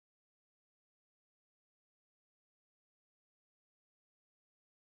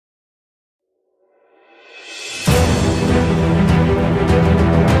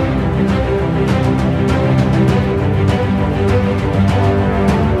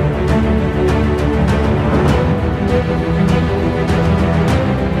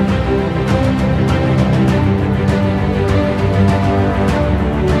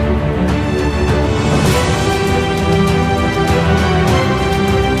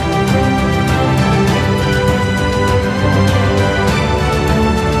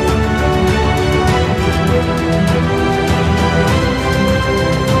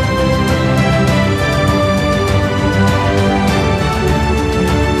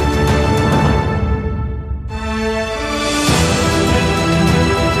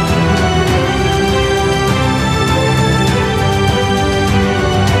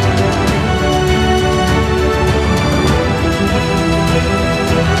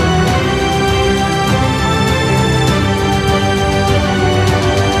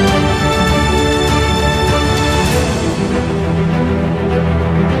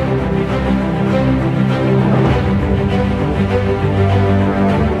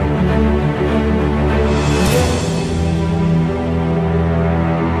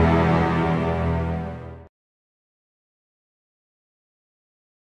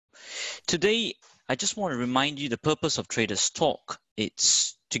Today, I just want to remind you the purpose of Traders Talk.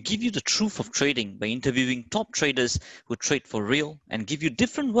 It's to give you the truth of trading by interviewing top traders who trade for real and give you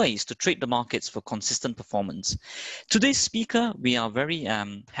different ways to trade the markets for consistent performance. Today's speaker, we are very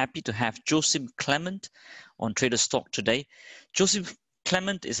happy to have Joachim Klement on Traders Talk today. Joachim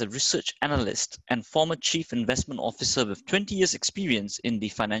Klement is a research analyst and former chief investment officer with 20 years experience in the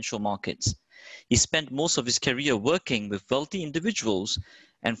financial markets. He spent most of his career working with wealthy individuals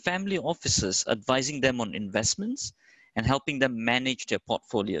and family offices, advising them on investments and helping them manage their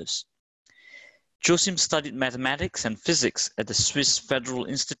portfolios. Joachim studied mathematics and physics at the Swiss Federal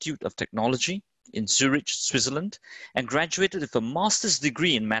Institute of Technology in Zurich, Switzerland, and graduated with a master's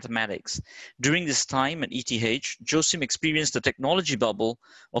degree in mathematics. During this time at ETH, Joachim experienced the technology bubble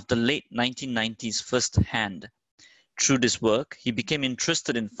of the late 1990s firsthand. Through this work, he became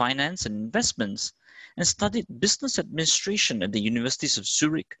interested in finance and investments and studied business administration at the Universities of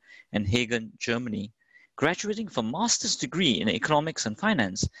Zurich and Hagen, Germany, graduating with a master's degree in economics and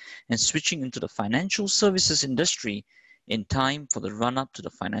finance and switching into the financial services industry in time for the run-up to the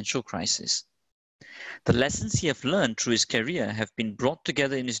financial crisis. The lessons he has learned through his career have been brought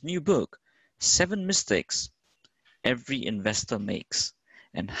together in his new book, 7 Mistakes Every Investor Makes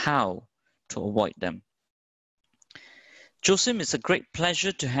and How to Avoid Them. Joachim, it's a great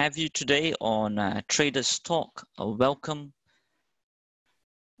pleasure to have you today on Traders Talk. Welcome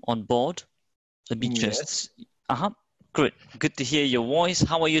on board. Let me just... Great. Good to hear your voice.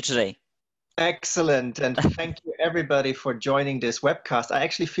 How are you today? Excellent. And thank you, everybody, for joining this webcast. I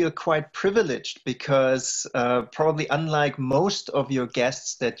actually feel quite privileged because probably unlike most of your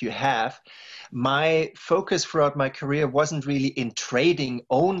guests that you have, my focus throughout my career wasn't really in trading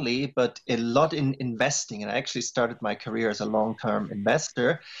only, but a lot in investing. And I actually started my career as a long-term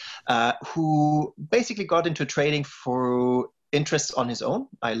investor who basically got into trading for interests on his own.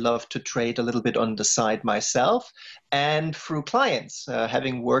 I love to trade a little bit on the side myself and through clients,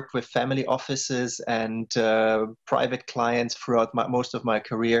 having worked with family offices and private clients throughout most of my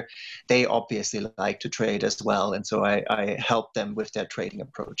career, they obviously like to trade as well. And so I help them with their trading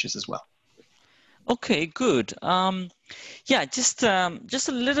approaches as well. Okay, good. Yeah, just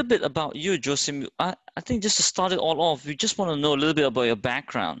a little bit about you, Joachim. I think just to start it all off, we just want to know a little bit about your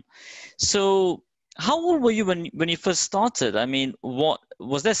background. So how old were you when you first started? I mean,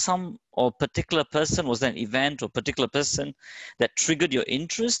 was there some or particular person, was there an event or particular person that triggered your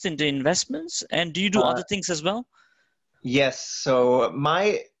interest in the investments? And do you do other things as well? Yes. So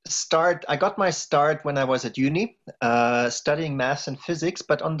I got my start when I was at uni, studying maths and physics,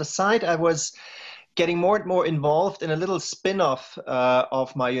 but on the side I was getting more and more involved in a little spin-off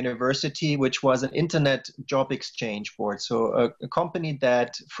of my university, which was an internet job exchange board. So a company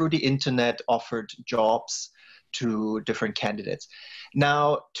that through the internet offered jobs to different candidates.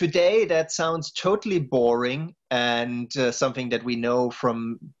 Now, today that sounds totally boring and something that we know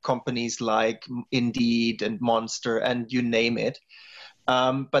from companies like Indeed and Monster and you name it.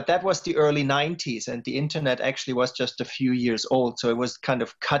 But that was the early 90s and the internet actually was just a few years old. So it was kind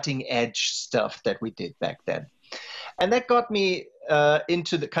of cutting edge stuff that we did back then. And that got me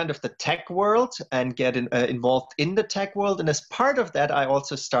into the kind of the tech world and get involved in the tech world. And as part of that, I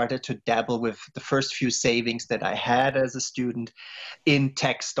also started to dabble with the first few savings that I had as a student in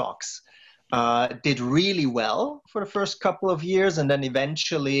tech stocks. Did really well for the first couple of years. And then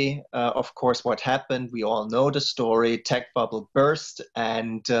eventually, of course, what happened, we all know the story, tech bubble burst.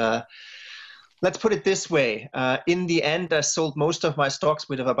 And let's put it this way. In the end, I sold most of my stocks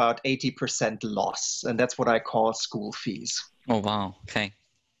with about 80% loss. And that's what I call school fees. Oh, wow. Okay.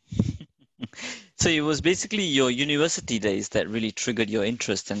 So it was basically your university days that really triggered your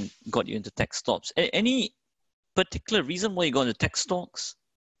interest and got you into tech stocks. Any particular reason why you got into tech stocks?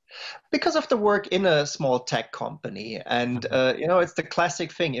 Because of the work in a small tech company. And, it's the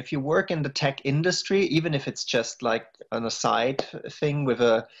classic thing. If you work in the tech industry, even if it's just like on a side thing with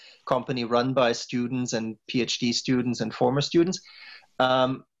a company run by students and Ph.D. students and former students,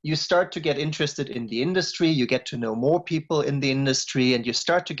 you start to get interested in the industry, you get to know more people in the industry, and you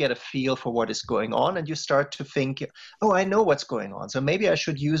start to get a feel for what is going on, and you start to think, oh, I know what's going on. So maybe I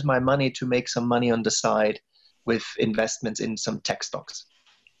should use my money to make some money on the side with investments in some tech stocks.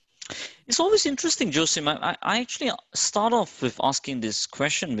 It's always interesting, Joachim. I actually start off with asking this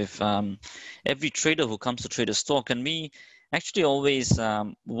question with every trader who comes to Traders Talk, and we actually always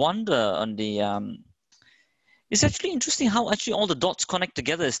wonder on the. It's actually interesting how actually all the dots connect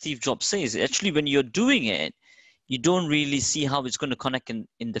together, as Steve Jobs says. Actually, when you're doing it, you don't really see how it's going to connect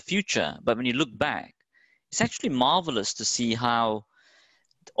in the future. But when you look back, it's actually marvelous to see how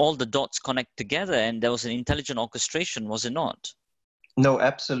all the dots connect together, and there was an intelligent orchestration, was it not? No,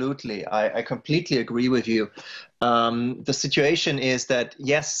 absolutely. I completely agree with you. The situation is that,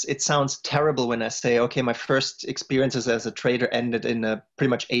 yes, it sounds terrible when I say, okay, my first experiences as a trader ended in a pretty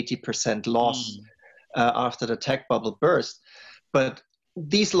much 80% loss Mm. after the tech bubble burst. But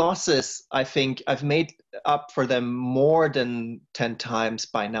these losses, I think I've made up for them more than 10 times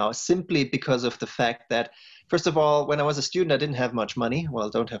by now, simply because of the fact that, first of all, when I was a student, I didn't have much money. Well,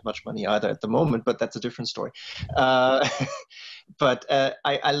 I don't have much money either at the moment, but that's a different story. Uh, but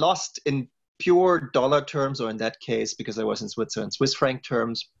I lost in pure dollar terms, or in that case, because I was in Switzerland, Swiss franc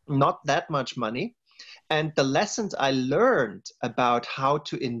terms, not that much money. And the lessons I learned about how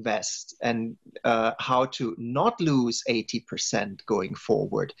to invest and how to not lose 80% going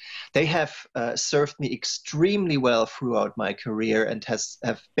forward, they have served me extremely well throughout my career and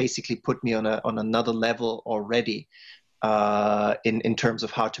have basically put me on another level already in terms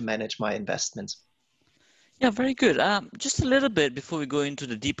of how to manage my investments. Yeah, very good. Just a little bit before we go into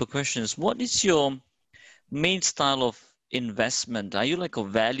the deeper questions, what is your main style of investment? Are you like a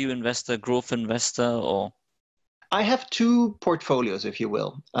value investor, growth investor, or? I have two portfolios, if you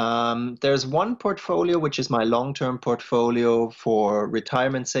will. There's one portfolio which is my long-term portfolio for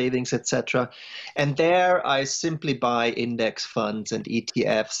retirement savings, etc. And there I simply buy index funds and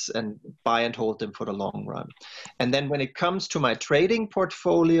ETFs and buy and hold them for the long run. And then when it comes to my trading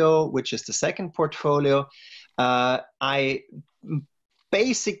portfolio, which is the second portfolio, I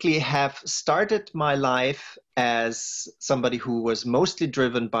basically have started my life as somebody who was mostly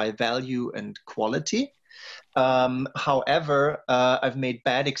driven by value and quality. However, I've made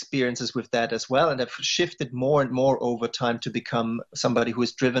bad experiences with that as well, and I've shifted more and more over time to become somebody who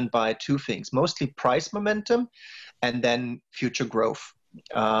is driven by two things, mostly price momentum and then future growth.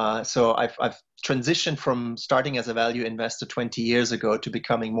 So I've transitioned from starting as a value investor 20 years ago to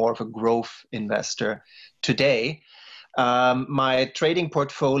becoming more of a growth investor today. My trading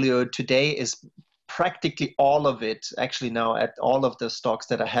portfolio today is practically all of it, actually now at all of the stocks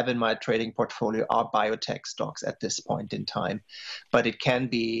that I have in my trading portfolio are biotech stocks at this point in time. But it can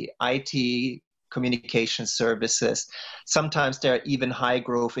be IT, communication services. Sometimes there are even high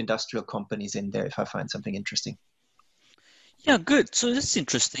growth industrial companies in there if I find something interesting. Yeah, good. So that's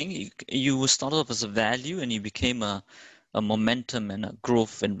interesting. You started off as a value and you became a momentum and a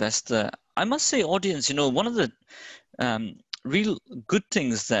growth investor. I must say, audience, one of the um, real good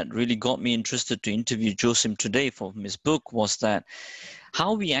things that really got me interested to interview Joachim today from his book was that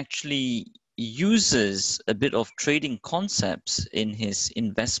how he actually uses a bit of trading concepts in his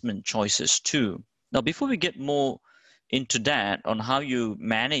investment choices too. Now, before we get more into that on how you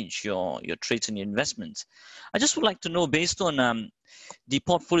manage your trades and your investments, I just would like to know, based on the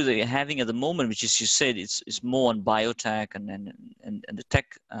portfolio that you're having at the moment, which is, you said it's more on biotech and the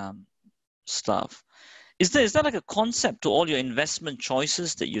tech stuff. Is there like a concept to all your investment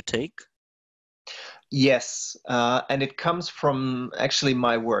choices that you take? Yes, and it comes from actually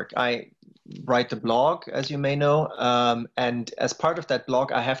my work. I write a blog, as you may know, and as part of that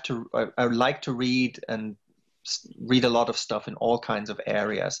blog, I like to read and read a lot of stuff in all kinds of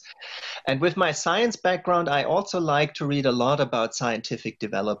areas. And with my science background, I also like to read a lot about scientific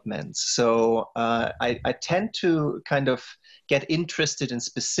developments. So I tend to kind of get interested in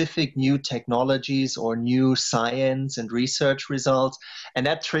specific new technologies or new science and research results. And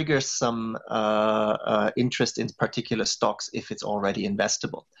that triggers some interest in particular stocks if it's already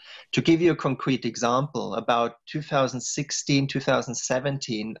investable. To give you a concrete example, about 2016,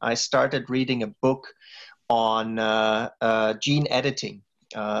 2017, I started reading a book on gene editing,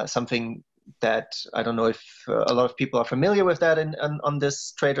 something that I don't know if a lot of people are familiar with that on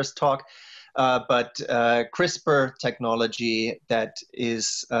this Traders Talk, but CRISPR technology, that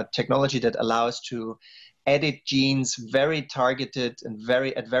is technology that allows to edit genes very targeted and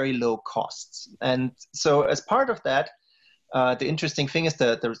at very low costs. And so as part of that, the interesting thing is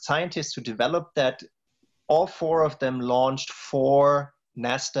that the scientists who developed that, all four of them launched four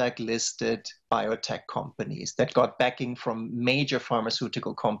NASDAQ listed biotech companies that got backing from major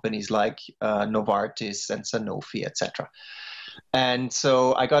pharmaceutical companies like Novartis and Sanofi, etc. And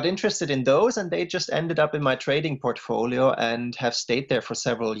so I got interested in those, and they just ended up in my trading portfolio and have stayed there for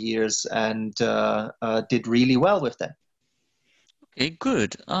several years and did really well with them. Okay,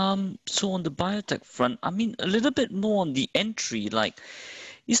 good. So on the biotech front, I mean, a little bit more on the entry, like,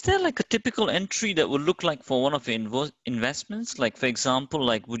 is there like a typical entry that would look like for one of your investments? Like, for example,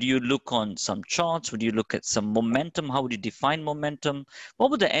 like, would you look on some charts? Would you look at some momentum? How would you define momentum?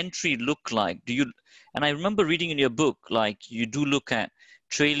 What would the entry look like? And I remember reading in your book, like, you do look at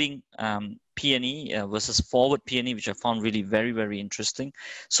trailing P&E versus forward P&E, which I found really very, very interesting.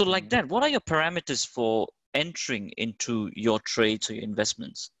 So like that, what are your parameters for entering into your trades or your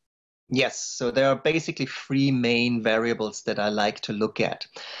investments? Yes, so there are basically three main variables that I like to look at.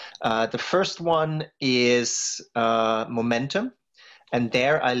 The first one is momentum. And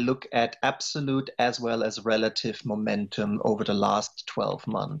there I look at absolute as well as relative momentum over the last 12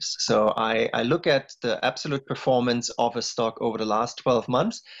 months. So I look at the absolute performance of a stock over the last 12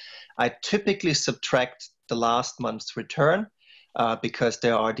 months. I typically subtract the last month's return because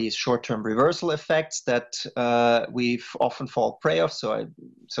there are these short-term reversal effects that we've often fall prey of. So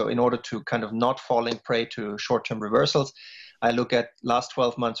in order to kind of not falling prey to short-term reversals, I look at last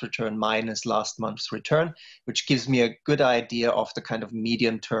 12 months return minus last month's return, which gives me a good idea of the kind of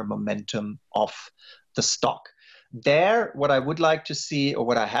medium-term momentum of the stock. There, what I would like to see, or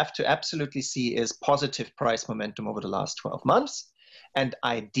what I have to absolutely see, is positive price momentum over the last 12 months. And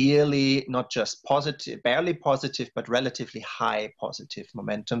ideally, not just positive, barely positive, but relatively high positive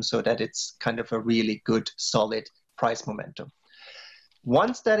momentum, so that it's kind of a really good, solid price momentum.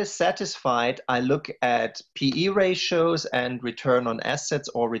 Once that is satisfied, I look at PE ratios and return on assets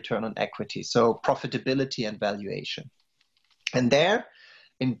or return on equity, so profitability and valuation. And there,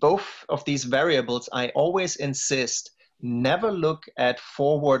 in both of these variables, I always insist, never look at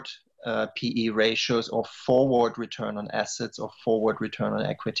forward PE ratios or forward return on assets or forward return on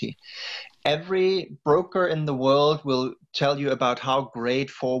equity. Every broker in the world will tell you about how great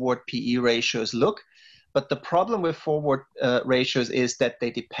forward PE ratios look. But the problem with forward ratios is that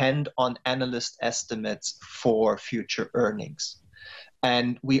they depend on analyst estimates for future earnings.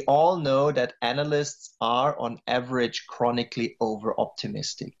 And we all know that analysts are on average chronically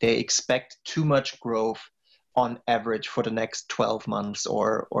over-optimistic. They expect too much growth on average for the next 12 months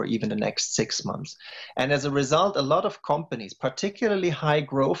or even the next 6 months. And as a result, a lot of companies, particularly high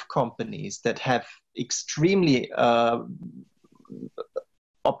growth companies that have extremely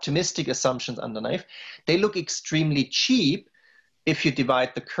optimistic assumptions underneath, they look extremely cheap if you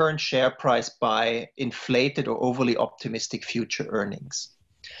divide the current share price by inflated or overly optimistic future earnings.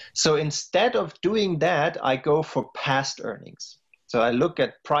 So instead of doing that, I go for past earnings. So I look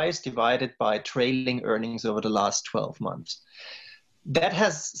at price divided by trailing earnings over the last 12 months. That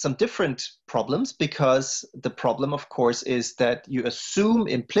has some different problems, because the problem, of course, is that you assume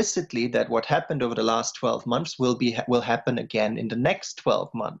implicitly that what happened over the last 12 months will happen again in the next 12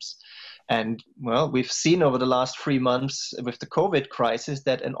 months. And well, we've seen over the last 3 months with the COVID crisis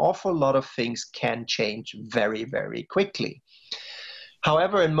that an awful lot of things can change very, very quickly.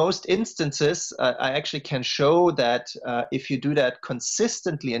 However, in most instances, I actually can show that if you do that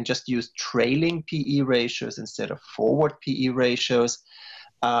consistently and just use trailing PE ratios instead of forward PE ratios,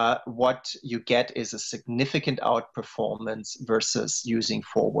 what you get is a significant outperformance versus using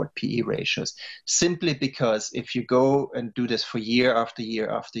forward PE ratios. Simply because if you go and do this for year after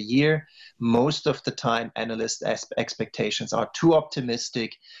year after year, most of the time analyst expectations are too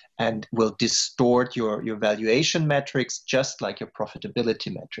optimistic and will distort your valuation metrics, just like your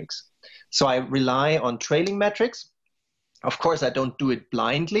profitability metrics. So I rely on trailing metrics. Of course, I don't do it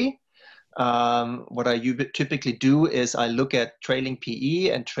blindly. What I typically do is I look at trailing PE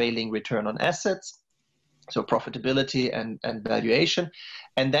and trailing return on assets, so profitability and valuation.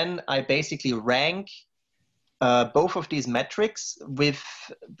 And then I basically rank both of these metrics with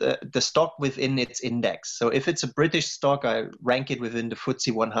the stock within its index. So if it's a British stock, I rank it within the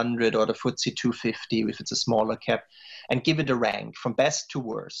FTSE 100 or the FTSE 250 if it's a smaller cap, and give it a rank from best to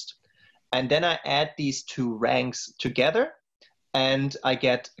worst. And then I add these two ranks together, and I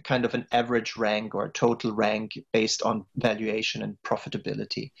get kind of an average rank or a total rank based on valuation and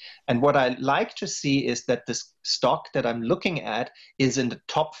profitability. And what I like to see is that this stock that I'm looking at is in the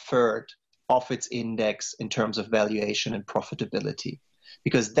top third of its index in terms of valuation and profitability.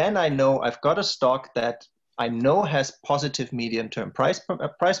 Because then I know I've got a stock that I know has positive medium-term price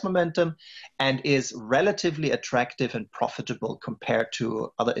momentum and is relatively attractive and profitable compared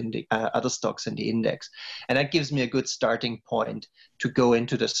to other stocks in the index. And that gives me a good starting point to go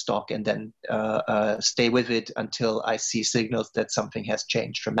into the stock and then stay with it until I see signals that something has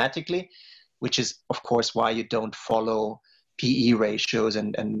changed dramatically, which is, of course, why you don't follow PE ratios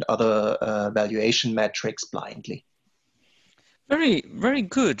and other valuation metrics blindly. Very, very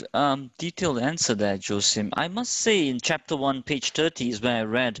good detailed answer there, Joachim. I must say in chapter 1, page 30 is where I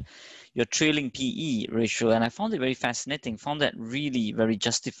read your trailing PE ratio, and I found it very fascinating, found that really very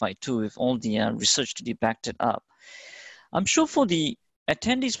justified too with all the research that you backed it up. I'm sure for the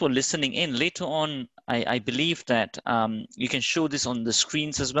attendees who are listening in later on, I believe that you can show this on the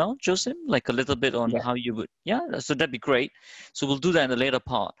screens as well, Joachim, like a little bit on how you would, so that'd be great. So we'll do that in the later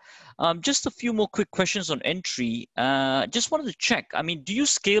part. Just a few more quick questions on entry. Just wanted to check, I mean, do you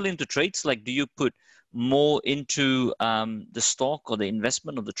scale into trades? Like, do you put more into the stock or the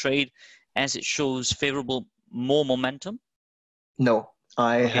investment or the trade as it shows favorable more momentum? No,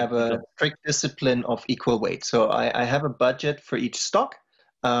 I Okay, have you a don't. strict discipline of equal weight. So I have a budget for each stock.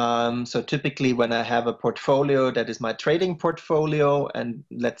 So typically when I have a portfolio that is my trading portfolio, and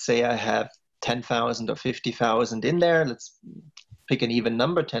let's say I have 10,000 or 50,000 in there, let's pick an even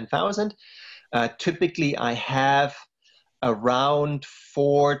number, 10,000. Typically I have around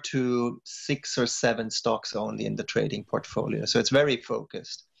 4 to 6 or 7 stocks only in the trading portfolio. So it's very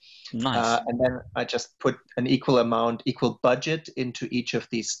focused. Nice. And then I just put an equal amount, equal budget into each of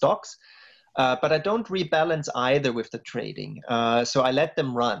these stocks. But I don't rebalance either with the trading. So I let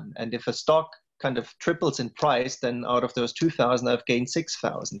them run. And if a stock kind of triples in price, then out of those 2,000, I've gained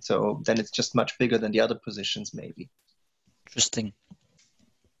 6,000. So then it's just much bigger than the other positions, maybe. Interesting.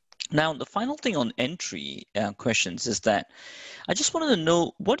 Now, the final thing on entry questions is that I just wanted to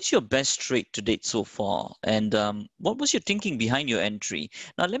know, what is your best trade to date so far? And what was your thinking behind your entry?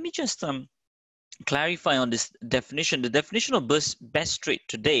 Now, let me just clarify on this definition. The definition of best trade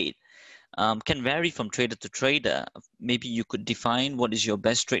to date can vary from trader to trader. Maybe you could define what is your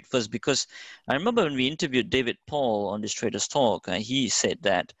best trade first, because I remember when we interviewed David Paul on this Traders Talk, he said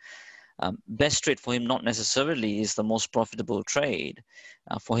that best trade for him not necessarily is the most profitable trade.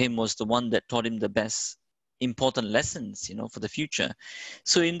 For him was the one that taught him the best important lessons, for the future.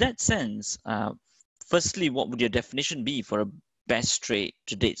 So in that sense, firstly, what would your definition be for a best trade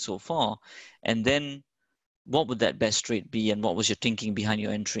to date so far? And then what would that best trade be, and what was your thinking behind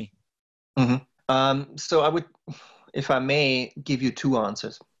your entry? So I would, if I may, give you two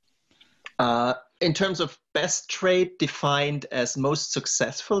answers. In terms of best trade defined as most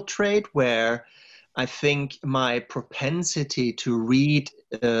successful trade, where I think my propensity to read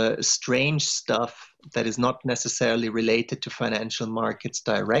strange stuff that is not necessarily related to financial markets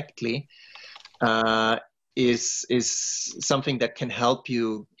directly is something that can help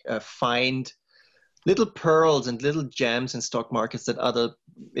you find little pearls and little gems in stock markets that other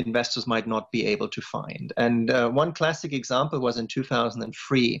investors might not be able to find. And one classic example was in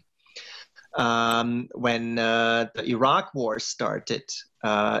 2003. When the Iraq war started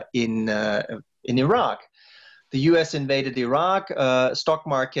in Iraq. The US invaded Iraq. Stock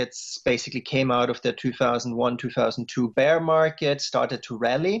markets basically came out of the 2001, 2002 bear market, started to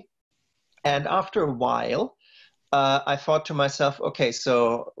rally. And after a while, I thought to myself, okay,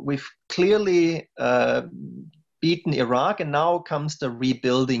 so we've clearly beaten Iraq, and now comes the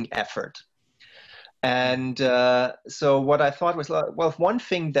rebuilding effort. And so what I thought was, well, one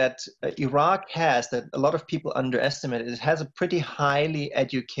thing that Iraq has that a lot of people underestimate is it has a pretty highly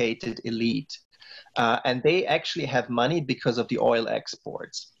educated elite. And they actually have money because of the oil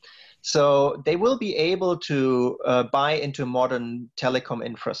exports. So they will be able to buy into modern telecom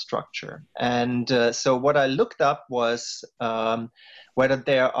infrastructure. And so what I looked up was whether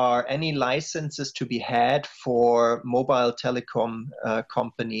there are any licenses to be had for mobile telecom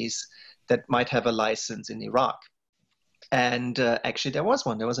companies that might have a license in Iraq. And actually there was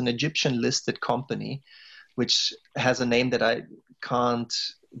one. There was an Egyptian listed company, which has a name that I can't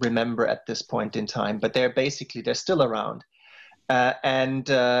remember at this point in time, but they're still around. And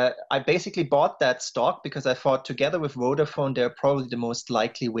I basically bought that stock because I thought together with Vodafone, they're probably the most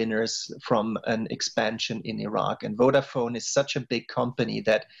likely winners from an expansion in Iraq. And Vodafone is such a big company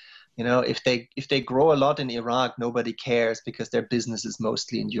that, if they grow a lot in Iraq, nobody cares because their business is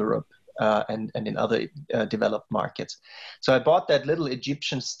mostly in Europe and in other developed markets. So I bought that little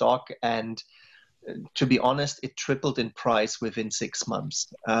Egyptian stock, and to be honest, it tripled in price within 6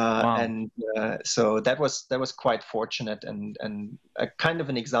 months. Wow. And so that was quite fortunate, and a kind of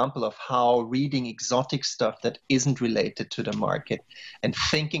an example of how reading exotic stuff that isn't related to the market and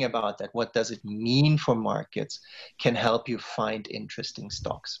thinking about that, what does it mean for markets, can help you find interesting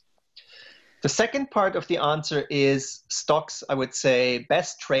stocks. The second part of the answer is stocks, I would say,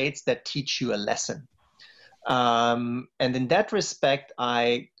 best trades that teach you a lesson. And in that respect,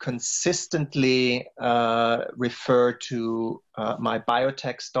 I consistently refer to my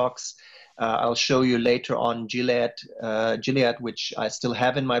biotech stocks. I'll show you later on Gilead, which I still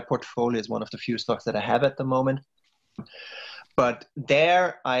have in my portfolio, is one of the few stocks that I have at the moment. But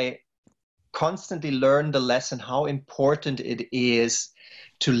there I constantly learn the lesson how important it is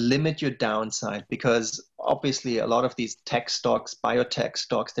to limit your downside, because obviously a lot of these tech stocks, biotech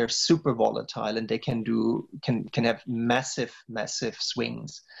stocks, they're super volatile and they can have massive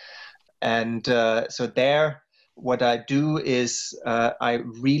swings. And so there, what I do is I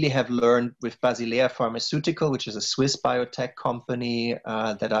really have learned with Basilea Pharmaceutical, which is a Swiss biotech company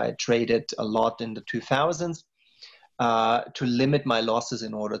that I traded a lot in the 2000s. to limit my losses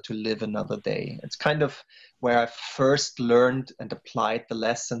in order to live another day. It's kind of where I first learned and applied the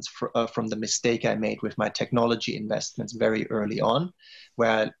lessons from the mistake I made with my technology investments very early on,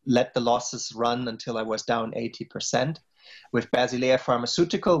 where I let the losses run until I was down 80%. With Basilea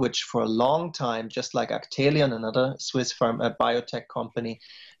Pharmaceutical, which for a long time, just like Actelion, another Swiss biotech company,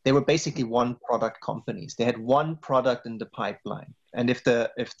 they were basically one product companies. They had one product in the pipeline. And if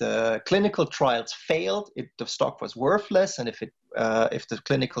the clinical trials failed, the stock was worthless. And if the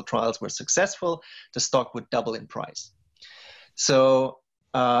clinical trials were successful, the stock would double in price. So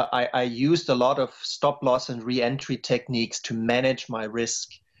I used a lot of stop loss and re-entry techniques to manage my risk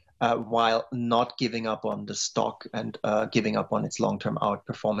while not giving up on the stock and giving up on its long-term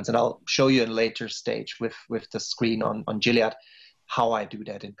outperformance. And I'll show you in a later stage with the screen on Gilead how I do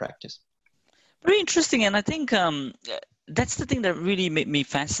that in practice. Very interesting. And I think that's the thing that really made me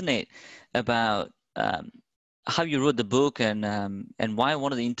fascinate about how you wrote the book and why I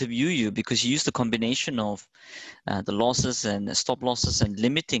wanted to interview you, because you used the combination of the losses and stop losses and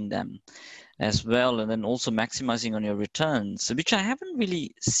limiting them as well, and then also maximizing on your returns, which I haven't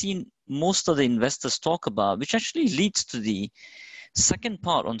really seen most of the investors talk about, which actually leads to the second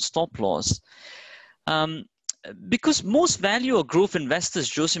part on stop loss. Because most value or growth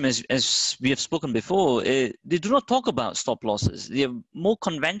investors, Joachim, as we have spoken before, they do not talk about stop losses. They are more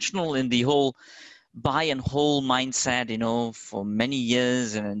conventional in the whole buy and hold mindset, for many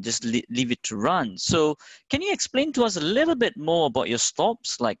years and just leave it to run. So can you explain to us a little bit more about your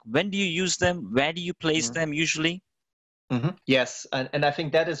stops? Like, when do you use them? Where do you place them usually? Yes. And I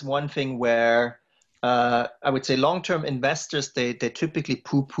think that is one thing where I would say long-term investors, they typically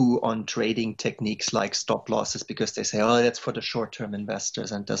poo-poo on trading techniques like stop losses because they say, oh, that's for the short-term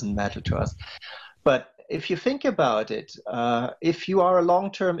investors and doesn't matter to us. But if you think about it, if you are a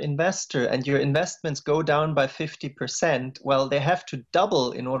long-term investor and your investments go down by 50%, well, they have to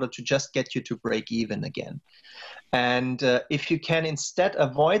double in order to just get you to break even again. And if you can instead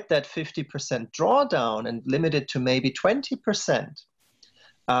avoid that 50% drawdown and limit it to maybe 20%,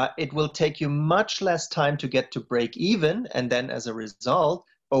 it will take you much less time to get to break even. And then as a result,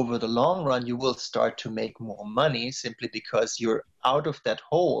 over the long run, you will start to make more money simply because you're out of that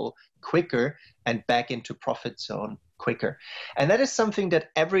hole quicker and back into profit zone quicker. And that is something that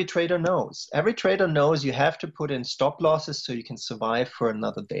every trader knows. Every trader knows you have to put in stop losses so you can survive for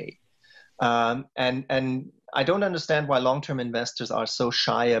another day. And I don't understand why long-term investors are so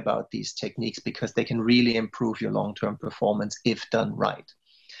shy about these techniques, because they can really improve your long-term performance if done right.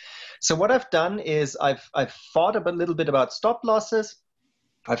 So what I've done is I've thought a little bit about stop losses.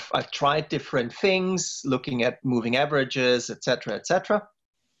 I've tried different things, looking at moving averages, etc., etc.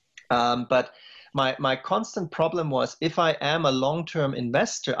 But my constant problem was, if I am a long-term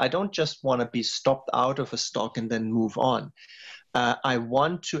investor, I don't just want to be stopped out of a stock and then move on. I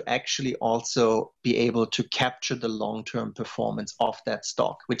want to actually also be able to capture the long-term performance of that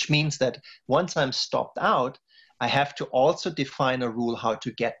stock, which means that once I'm stopped out, I have to also define a rule how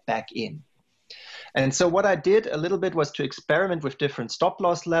to get back in. And so what I did a little bit was to experiment with different stop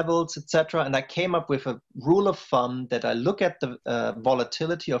loss levels, etc. And I came up with a rule of thumb that I look at the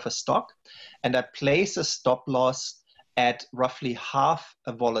volatility of a stock, and I place a stop loss at roughly half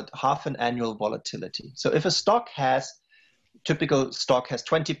an annual volatility. So if a typical stock has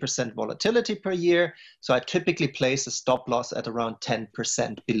 20% volatility per year, so I typically place a stop loss at around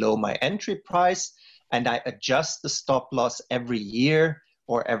 10% below my entry price, and I adjust the stop loss every year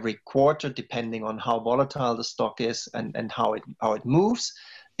or every quarter, depending on how volatile the stock is and how it moves.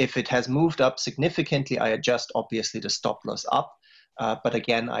 If it has moved up significantly, I adjust obviously the stop loss up. But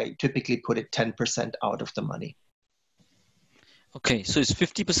again, I typically put it 10% out of the money. Okay, so it's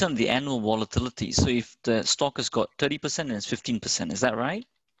 50% of the annual volatility. So if the stock has got 30% and it's 15%, is that right?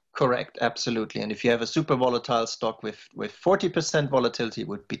 Correct, absolutely. And if you have a super volatile stock with 40% volatility, it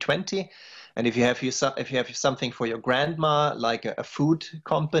would be 20. And if you have something for your grandma, like a food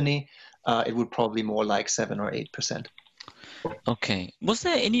company, it would probably more like 7 or 8%. Okay. Was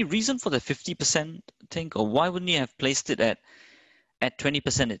there any reason for the 50% thing, or why wouldn't you have placed it at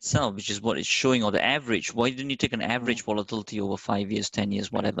 20% itself, which is what it's showing, or the average? Why didn't you take an average volatility over 5 years, 10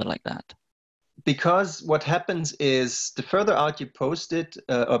 years, whatever like that? Because what happens is the further out you post it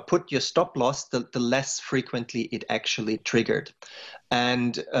or put your stop loss, the less frequently it actually triggered.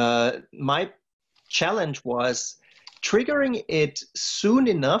 And my challenge was triggering it soon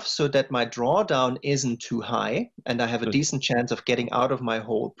enough so that my drawdown isn't too high and I have a decent chance of getting out of my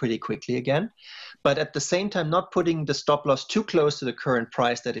hole pretty quickly again. but at the same time not putting the stop loss too close to the current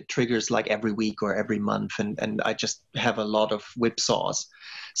price that it triggers like every week or every month, and I just have a lot of whipsaws.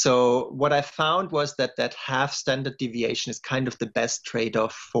 So what I found was that half standard deviation is kind of the best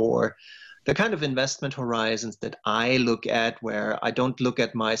trade-off for the kind of investment horizons that I look at, where I don't look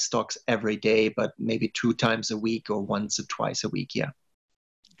at my stocks every day, but maybe 2 times a week or once or twice a week. Yeah.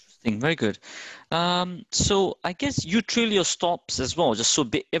 Interesting. Very good. So I guess you trail your stops as well. Just so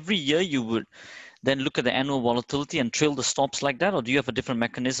every year you would then look at the annual volatility and trail the stops like that, or do you have a different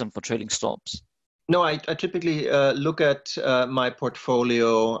mechanism for trailing stops? No, I typically look at my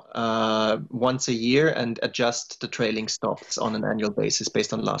portfolio once a year and adjust the trailing stops on an annual basis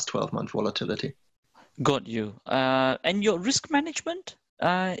based on last 12-month volatility. Got you. And your risk management,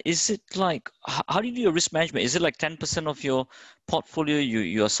 is it like, how do you do your risk management? Is it like 10% of your portfolio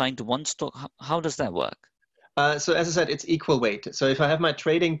you assign to one stock? How does that work? So as I said, it's equal weight. So if I have my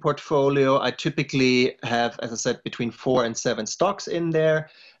trading portfolio, I typically have, as I said, between 4 and 7 stocks in there,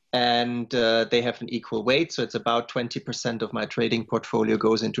 and they have an equal weight. So it's about 20% of my trading portfolio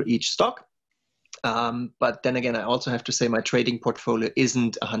goes into each stock. But then again, I also have to say my trading portfolio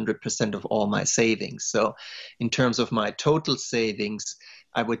isn't 100% of all my savings. So in terms of my total savings,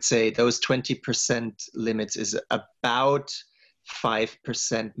 I would say those 20% limits is about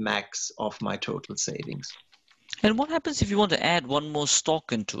 5% max of my total savings. And what happens if you want to add one more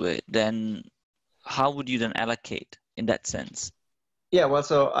stock into it? Then how would you then allocate in that sense? Yeah, well,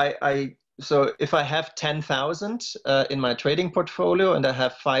 so if I have 10,000 in my trading portfolio and I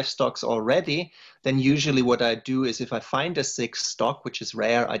have 5 stocks already, then usually what I do is if I find a 6th stock, which is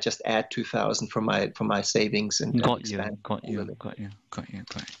rare, I just add 2,000 from my savings and expand. Got you.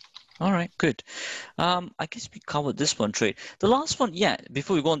 All right, good. I guess we covered this one trade. The last one, yeah,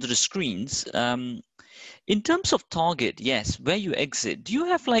 before we go on to the screens, in terms of target, yes, where you exit, do you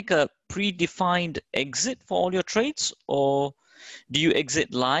have like a predefined exit for all your trades, or do you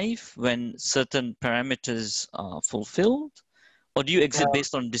exit live when certain parameters are fulfilled, or do you exit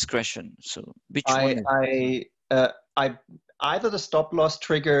based on discretion? So which one? I either the stop loss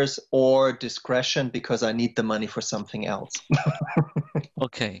triggers or discretion because I need the money for something else.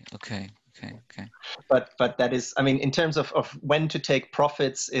 Okay. But that is, I mean, in terms of when to take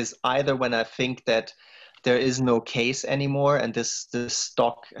profits is either when I think that there is no case anymore and this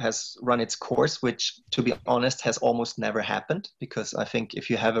stock has run its course, which to be honest has almost never happened, because I think if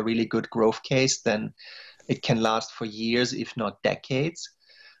you have a really good growth case, then it can last for years, if not decades.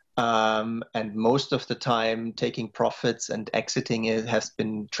 And most of the time taking profits and exiting it has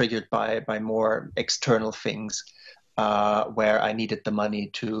been triggered by more external things, where I needed the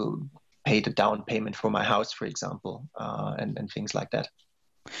money to pay the down payment for my house, for example, and things like that.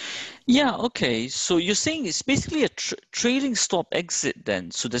 Yeah, okay. So you're saying it's basically a trading stop exit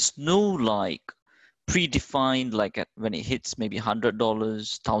then. So there's no like predefined, like when it hits maybe $100,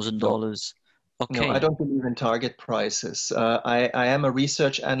 $1,000. Okay. No, I don't believe in target prices. I am a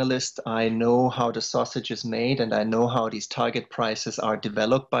research analyst. I know how the sausage is made, and I know how these target prices are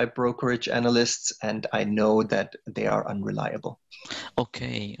developed by brokerage analysts, and I know that they are unreliable.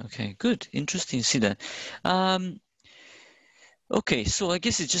 Okay, good. Interesting to see that. Okay, so I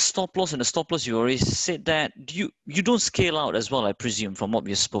guess it's just stop loss, and the stop loss you already said that. You don't scale out as well, I presume, from what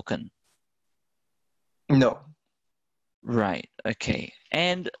we've spoken. No. Right. Okay.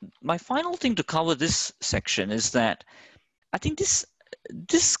 And my final thing to cover this section is that I think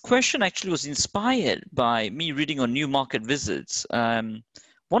this question actually was inspired by me reading on New Market Visits. One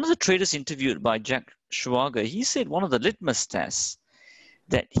of the traders interviewed by Jack Schwager, he said one of the litmus tests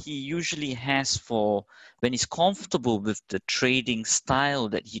that he usually has for when he's comfortable with the trading style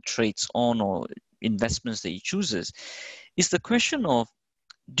that he trades on or investments that he chooses is the question of,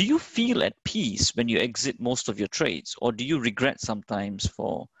 do you feel at peace when you exit most of your trades, or do you regret sometimes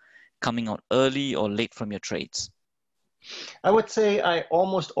for coming out early or late from your trades? I would say I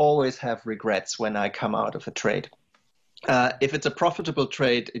almost always have regrets when I come out of a trade. If it's a profitable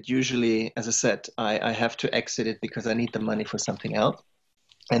trade, it usually, as I said, I have to exit it because I need the money for something else.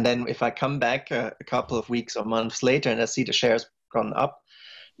 And then if I come back a couple of weeks or months later and I see the shares gone up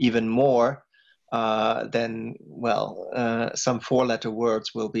even more, then some 4-letter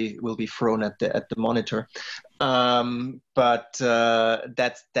words will be thrown at the monitor. But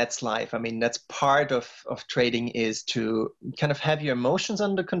that's life. I mean, that's part of trading, is to kind of have your emotions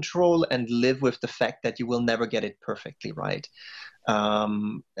under control and live with the fact that you will never get it perfectly right.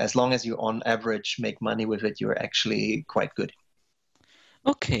 As long as you on average make money with it, you're actually quite good.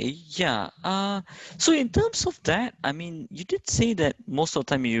 Okay, yeah. So in terms of that, I mean, you did say that most of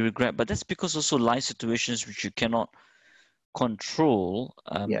the time you regret, but that's because also life situations which you cannot control.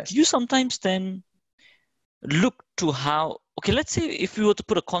 Yes. Do you sometimes then look to how, okay, let's say if we were to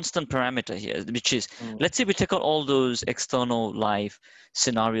put a constant parameter here, which is, let's say we take out all those external life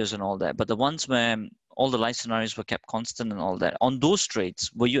scenarios and all that, but the ones where all the life scenarios were kept constant and all that, on those trades,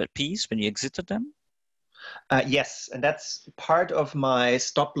 were you at peace when you exited them? Yes, and that's part of my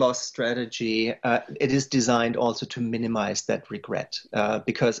stop loss strategy. It is designed also to minimize that regret,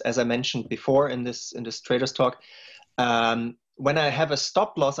 because as I mentioned before in this traders talk, when I have a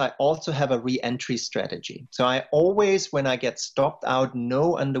stop loss, I also have a re-entry strategy. So I always, when I get stopped out,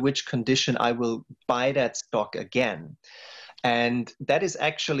 know under which condition I will buy that stock again. And that is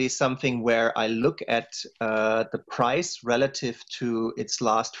actually something where I look at the price relative to its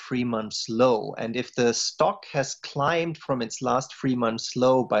last 3 months low. And if the stock has climbed from its last 3 months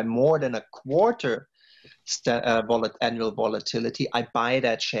low by more than a quarter annual volatility, I buy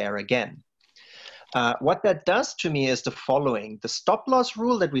that share again. What that does to me is the following. The stop loss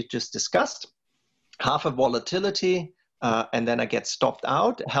rule that we just discussed, half a volatility, and then I get stopped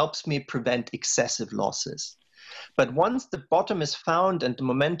out, helps me prevent excessive losses. But once the bottom is found and the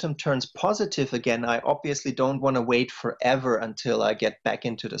momentum turns positive again, I obviously don't want to wait forever until I get back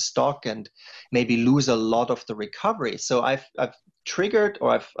into the stock and maybe lose a lot of the recovery. So I've triggered,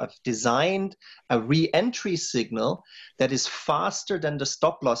 or I've designed a re-entry signal that is faster than the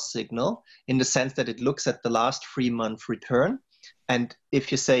stop loss signal, in the sense that it looks at the last 3-month return. And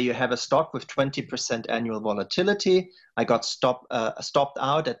if you say you have a stock with 20% annual volatility, I got stopped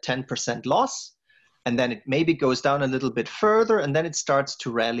out at 10% loss. And then it maybe goes down a little bit further, and then it starts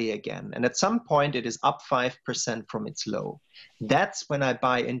to rally again. And at some point, it is up 5% from its low. That's when I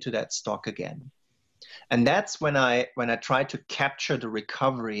buy into that stock again. And that's when I try to capture the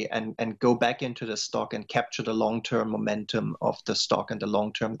recovery and go back into the stock and capture the long-term momentum of the stock and the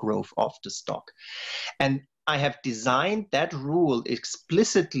long-term growth of the stock. And I have designed that rule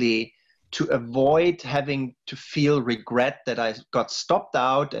explicitly to avoid having to feel regret that I got stopped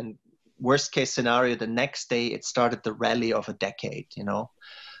out, and worst case scenario, the next day it started the rally of a decade, you know.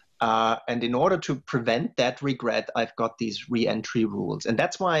 And in order to prevent that regret, I've got these re-entry rules. And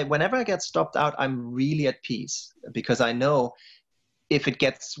that's why whenever I get stopped out, I'm really at peace, because I know if it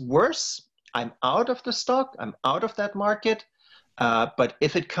gets worse, I'm out of the stock, I'm out of that market. But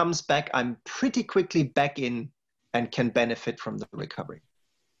if it comes back, I'm pretty quickly back in and can benefit from the recovery.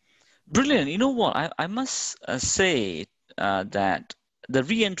 Brilliant. You know what? I must say that the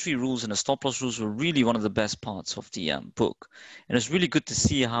re-entry rules and the stop loss rules were really one of the best parts of the book. And it's really good to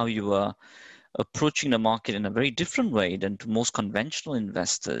see how you were approaching the market in a very different way than to most conventional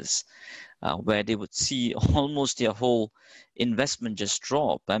investors, where they would see almost their whole investment just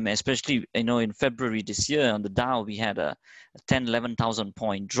drop. I mean, especially, you know, in February this year on the Dow, we had a 11,000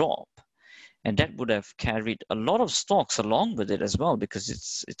 point drop. And that would have carried a lot of stocks along with it as well,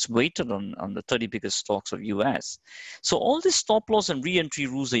 because it's weighted on the 30 biggest stocks of US. So all these stop loss and re-entry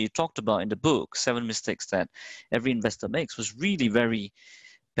rules that you talked about in the book, 7 mistakes that every investor makes, was really very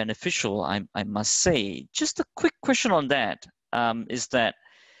beneficial, I must say. Just a quick question on that, is that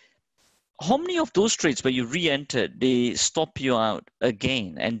how many of those trades where you re-entered, they stop you out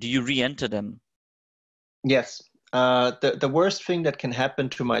again, and do you re-enter them? Yes. The worst thing that can happen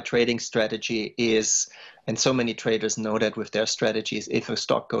to my trading strategy is, and so many traders know that with their strategies, if a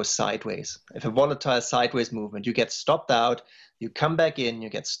stock goes sideways, if a volatile sideways movement, you get stopped out, you come back in, you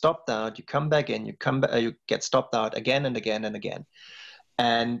get stopped out, you come back in, you get stopped out again and again and again.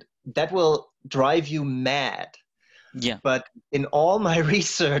 And that will drive you mad. Yeah. But in all my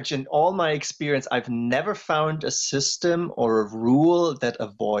research and all my experience, I've never found a system or a rule that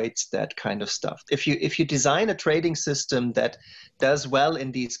avoids that kind of stuff. If you design a trading system that does well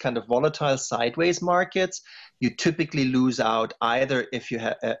in these kind of volatile sideways markets, you typically lose out either if you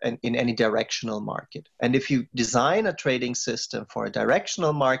have in any directional market. And if you design a trading system for a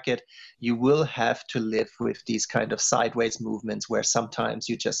directional market, you will have to live with these kind of sideways movements where sometimes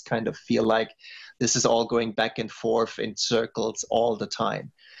you just kind of feel like this is all going back and forth in circles all the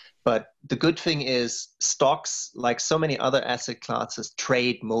time. But the good thing is stocks, like so many other asset classes,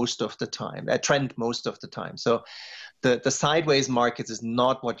 trend most of the time. So the sideways markets is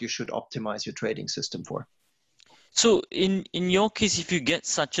not what you should optimize your trading system for. So in your case, if you get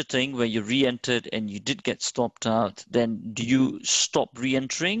such a thing where you re-entered and you did get stopped out, then do you stop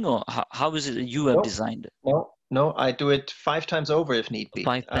re-entering, or how is it that you have designed it? No, I do it 5 times over if need be.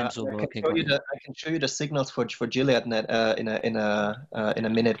 5 times over. I can show you the signals for Gilead in a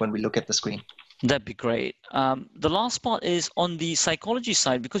minute when we look at the screen. That'd be great. The last part is on the psychology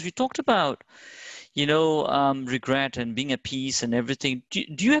side, because we talked about, you know, regret and being at peace and everything. Do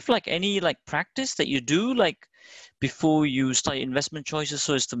you have like any like practice that you do like before you start investment choices,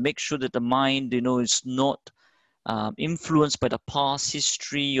 so as to make sure that the mind, you know, is not influenced by the past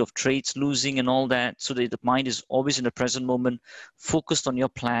history of trades losing and all that, so that the mind is always in the present moment, focused on your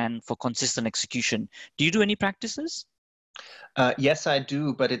plan for consistent execution. Do you do any practices? Yes, I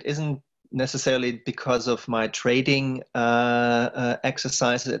do, but it isn't necessarily because of my trading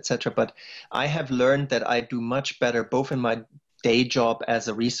exercises, etc. But I have learned that I do much better both in my day job as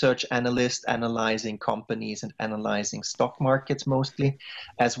a research analyst, analyzing companies and analyzing stock markets mostly,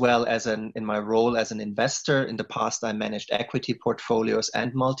 as well as in my role as an investor. In the past, I managed equity portfolios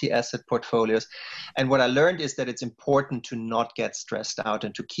and multi-asset portfolios. And what I learned is that it's important to not get stressed out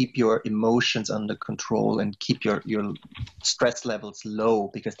and to keep your emotions under control and keep your stress levels low,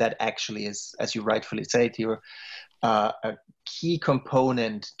 because that actually is, as you rightfully say, Thiru, a key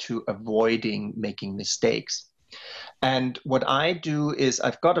component to avoiding making mistakes. And what I do is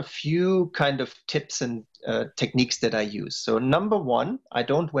I've got a few kind of tips and techniques that I use. So number one, I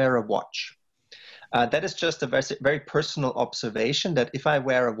don't wear a watch. That is just a very, very personal observation that if I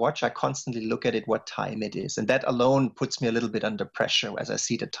wear a watch, I constantly look at it, what time it is. And that alone puts me a little bit under pressure as I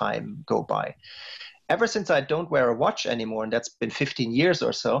see the time go by. Ever since I don't wear a watch anymore, and that's been 15 years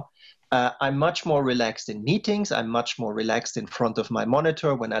or so, I'm much more relaxed in meetings. I'm much more relaxed in front of my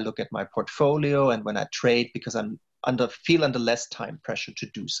monitor when I look at my portfolio and when I trade, because I'm feel under less time pressure to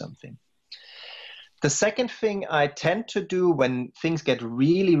do something. The second thing I tend to do when things get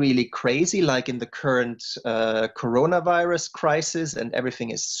really, really crazy, like in the current coronavirus crisis and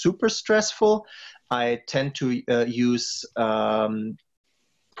everything is super stressful, I tend to use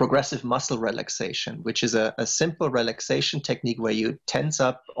progressive muscle relaxation, which is a simple relaxation technique where you tense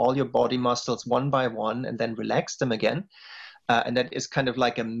up all your body muscles one by one and then relax them again. And that is kind of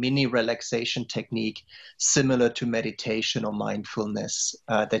like a mini relaxation technique, similar to meditation or mindfulness,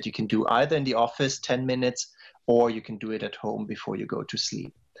 that you can do either in the office, 10 minutes, or you can do it at home before you go to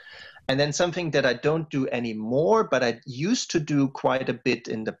sleep. And then something that I don't do anymore, but I used to do quite a bit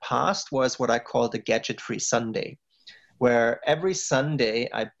in the past, was what I call the gadget-free Sunday, where every Sunday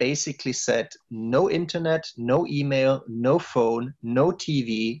I basically said no internet, no email, no phone, no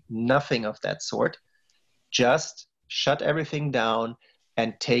TV, nothing of that sort. Just shut everything down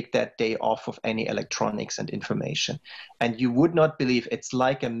and take that day off of any electronics and information. And you would not believe, it's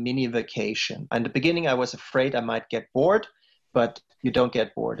like a mini vacation. In the beginning, I was afraid I might get bored, but you don't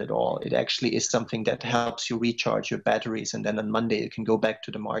get bored at all. It actually is something that helps you recharge your batteries. And then on Monday, you can go back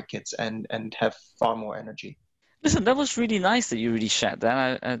to the markets and have far more energy. Listen, that was really nice that you really shared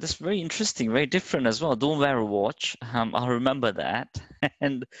that. That's very interesting, very different as well. Don't wear a watch. I'll remember that.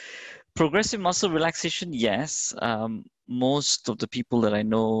 And progressive muscle relaxation, yes. Most of the people that I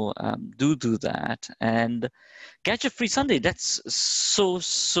know do that. And gadget-free Sunday, that's so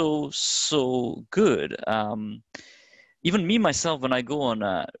good. Even me, myself, when I go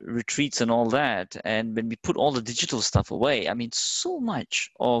on retreats and all that, and when we put all the digital stuff away, I mean, so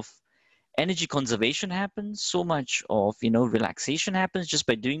much of energy conservation happens, so much of relaxation happens just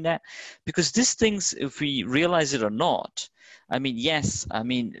by doing that. Because these things, if we realize it or not, I mean, yes, I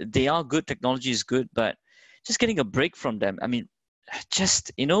mean, they are good, technology is good, but just getting a break from them, I mean,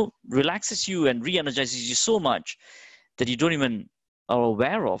 just relaxes you and re-energizes you so much that you don't even are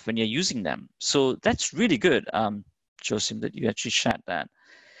aware of when you're using them. So that's really good, Joachim, that you actually shared that.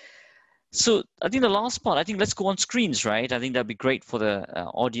 So I think the last part, I think let's go on screens, right? I think that'd be great for the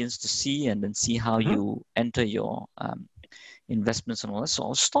audience to see, and then see how you enter your investments and all that. So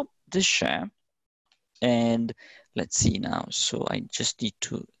I'll stop this share and let's see now. So I just need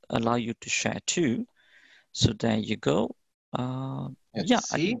to allow you to share too. So there you go. Yeah,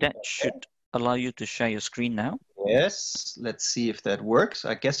 I think that should allow you to share your screen now. Yes, let's see if that works.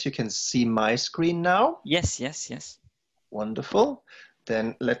 I guess you can see my screen now. Yes. Wonderful.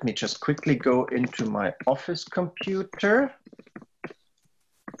 Then let me just quickly go into my office computer.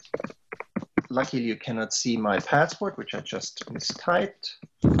 Luckily, you cannot see my password, which I just mistyped.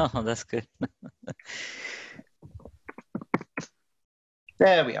 Oh, that's good.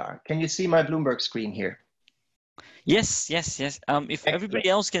 There we are. Can you see my Bloomberg screen here? Yes. If everybody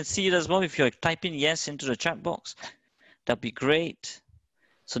else can see it as well, if you're typing yes into the chat box, that'd be great,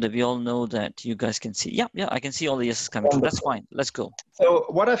 so that we all know that you guys can see. Yeah, I can see all the yeses coming through. That's fine. Let's go. So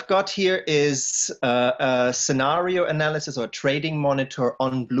what I've got here is a scenario analysis or trading monitor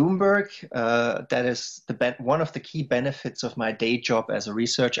on Bloomberg. That is one of the key benefits of my day job as a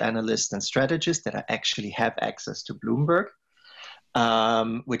research analyst and strategist, that I actually have access to Bloomberg.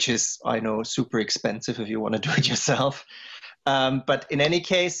 Which is, I know, super expensive if you want to do it yourself. But in any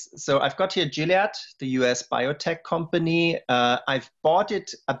case, so I've got here Gilead, the US biotech company. I've bought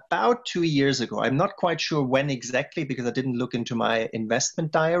it about 2 years ago. I'm not quite sure when exactly because I didn't look into my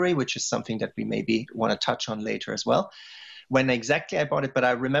investment diary, which is something that we maybe want to touch on later as well. When exactly I bought it, but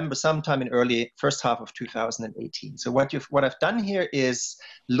I remember sometime in early first half of 2018. So what I've done here is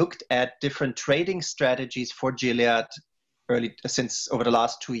looked at different trading strategies for Gilead since over the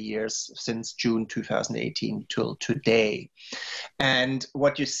last 2 years, since June 2018 till today. And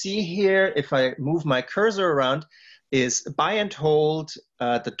what you see here, if I move my cursor around, is buy and hold.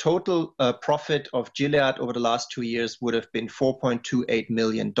 The total profit of Gilead over the last 2 years would have been $4.28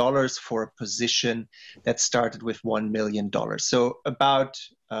 million for a position that started with $1 million. So about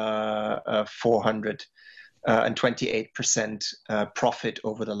 428% profit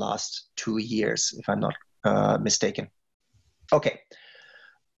over the last 2 years, if I'm not mistaken. Okay.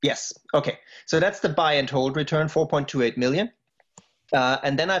 Yes. Okay. So that's the buy and hold return, 4.28 million.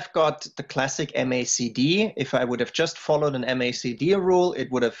 And then I've got the classic MACD. If I would have just followed an MACD rule, it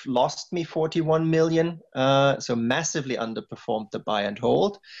would have lost me 41 million. So massively underperformed the buy and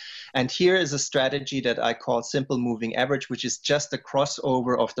hold. And here is a strategy that I call simple moving average, which is just a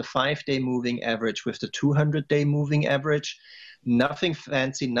crossover of the 5-day moving average with the 200-day moving average. Nothing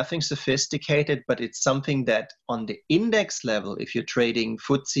fancy, nothing sophisticated, but it's something that on the index level, if you're trading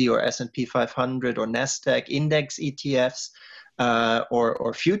FTSE or S&P 500 or NASDAQ index ETFs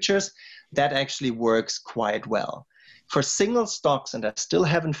or futures, that actually works quite well. For single stocks, and I still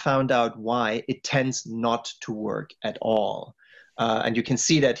haven't found out why, it tends not to work at all. And you can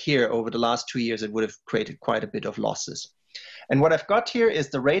see that here over the last 2 years, it would have created quite a bit of losses. And what I've got here is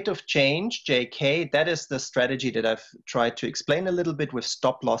the rate of change, JK. That is the strategy that I've tried to explain a little bit with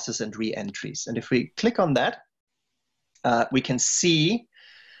stop losses and re-entries. And if we click on that, we can see,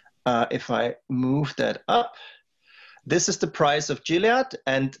 if I move that up, this is the price of Gilead,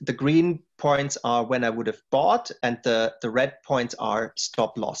 and the green points are when I would have bought, and the red points are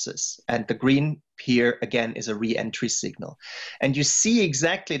stop losses. And the green here, again, is a re-entry signal. And you see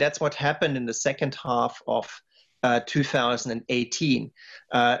exactly that's what happened in the second half of 2018.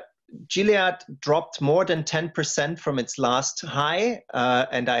 Gilead dropped more than 10% from its last high,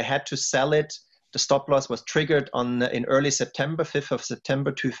 and I had to sell it. The stop loss was triggered in early September, 5th of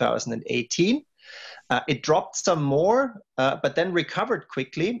September 2018. It dropped some more, but then recovered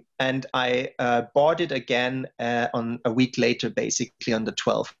quickly, and I bought it again on a week later, basically on the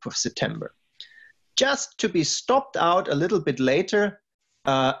 12th of September. Just to be stopped out a little bit later,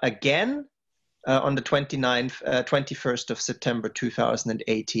 again, on the 21st of September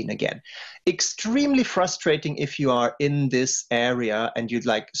 2018 again. Extremely frustrating if you are in this area and you'd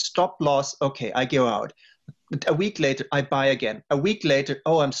like stop loss, okay, I go out. A week later, I buy again. A week later,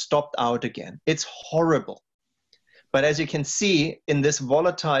 oh, I'm stopped out again. It's horrible. But as you can see, in this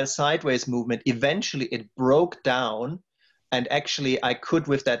volatile sideways movement, eventually it broke down, and actually I could,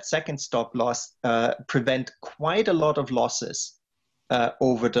 with that second stop loss, prevent quite a lot of losses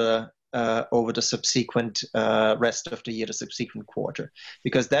over the subsequent rest of the year, the subsequent quarter,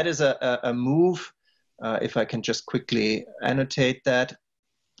 because that is a move. If I can just quickly annotate that.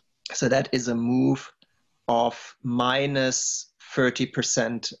 So that is a move of minus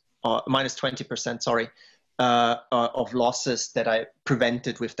 30%, minus 20%, sorry, of losses that I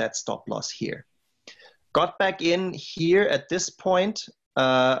prevented with that stop loss here. Got back in here at this point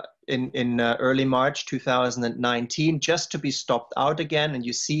in early March 2019, just to be stopped out again. And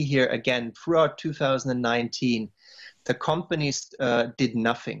you see here again, throughout 2019, the companies did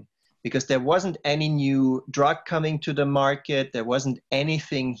nothing because there wasn't any new drug coming to the market. There wasn't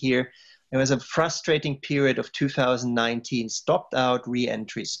anything here. It was a frustrating period of 2019, stopped out,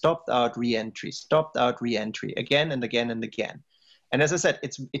 re-entry, stopped out, re-entry, stopped out, re-entry, again and again and again. And as I said,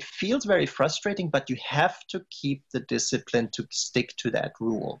 it feels very frustrating, but you have to keep the discipline to stick to that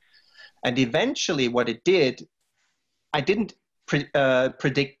rule. And eventually what it did, I didn't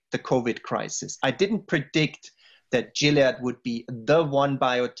predict the COVID crisis. I didn't predict that Gilead would be the one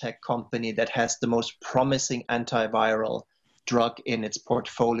biotech company that has the most promising antiviral drug in its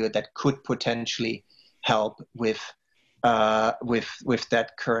portfolio that could potentially help with that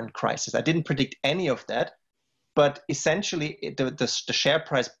current crisis. I didn't predict any of that, but essentially the share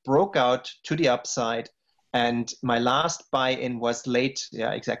price broke out to the upside, and my last buy-in was late.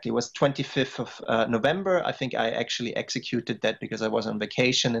 Yeah, exactly. It was 25th of November. I think I actually executed that because I was on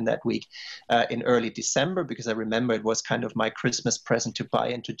vacation in that week in early December, because I remember it was kind of my Christmas present to buy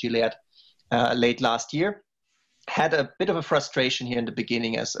into Gilead late last year. Had a bit of a frustration here in the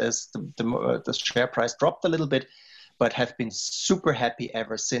beginning as the share price dropped a little bit, but have been super happy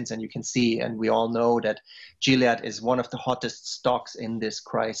ever since. And you can see, and we all know that Gilead is one of the hottest stocks in this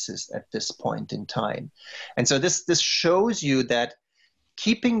crisis at this point in time. And so this shows you that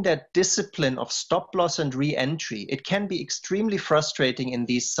keeping that discipline of stop loss and re-entry, it can be extremely frustrating in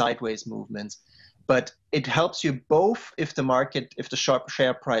these sideways movements, but it helps you both if the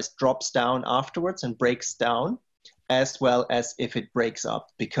share price drops down afterwards and breaks down, as well as if it breaks up,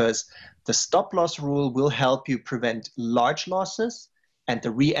 because the stop loss rule will help you prevent large losses, and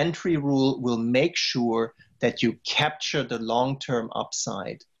the re-entry rule will make sure that you capture the long-term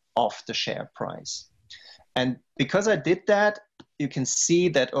upside of the share price. And because I did that, you can see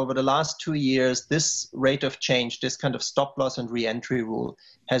that over the last 2 years, this rate of change, this kind of stop loss and re-entry rule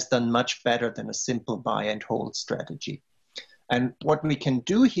has done much better than a simple buy and hold strategy. And what we can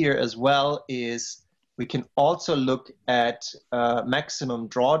do here as well is we can also look at maximum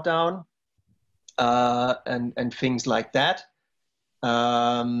drawdown and things like that.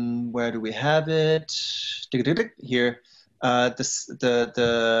 Where do we have it? Here.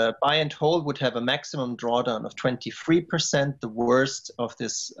 The buy and hold would have a maximum drawdown of 23%. The worst of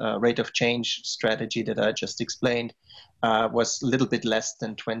this rate of change strategy that I just explained was a little bit less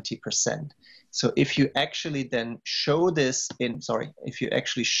than 20%. So if you actually then show this in, if you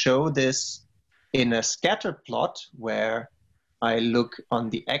actually show this in a scatter plot where I look on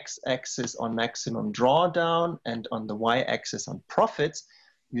the x-axis on maximum drawdown and on the y-axis on profits,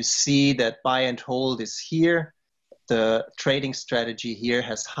 you see that buy and hold is here. The trading strategy here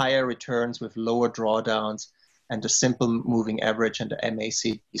has higher returns with lower drawdowns, and the simple moving average and the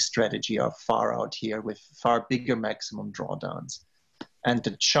MACD strategy are far out here with far bigger maximum drawdowns. And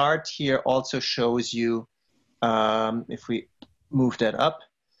the chart here also shows you, if we move that up,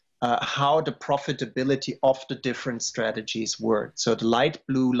 how the profitability of the different strategies work. So the light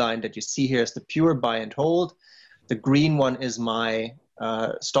blue line that you see here is the pure buy and hold. The green one is my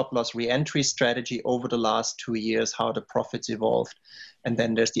stop loss re-entry strategy over the last 2 years, how the profits evolved. And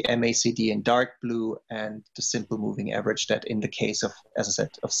then there's the MACD in dark blue and the simple moving average that in the case of, as I said,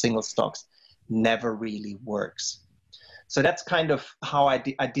 of single stocks, never really works. So that's kind of how I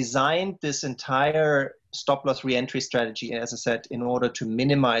designed this entire stop loss re-entry strategy, as I said, in order to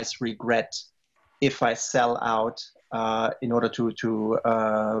minimize regret if I sell out, in order to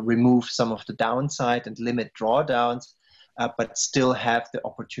remove some of the downside and limit drawdowns, but still have the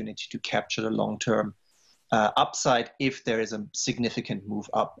opportunity to capture the long-term upside if there is a significant move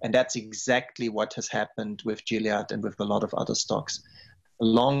up. And that's exactly what has happened with Gilead and with a lot of other stocks. A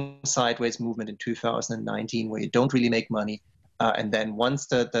long sideways movement in 2019 where you don't really make money. And then once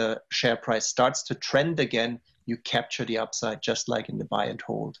the share price starts to trend again, you capture the upside just like in the buy and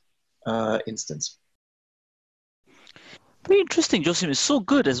hold instance. Very interesting, Joachim. It's so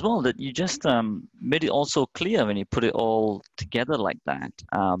good as well that you just made it also clear when you put it all together like that.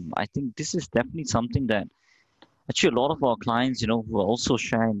 I think this is definitely something that actually a lot of our clients, who are also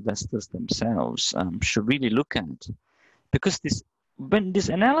share investors themselves, should really look at. Because when this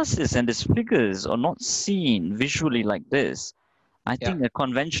analysis and these figures are not seen visually like this, I think a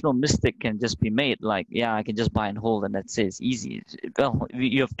conventional mistake can just be made like, yeah, I can just buy and hold and that's it, it's easy. Well,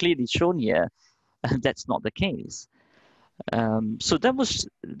 you have clearly shown here that's not the case. So that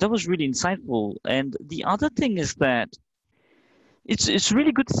was really insightful. And the other thing is that it's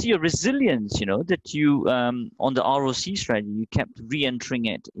really good to see your resilience, that you on the ROC strategy, you kept re-entering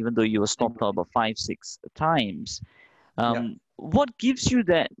it even though you were stopped out about 5-6 times. What gives you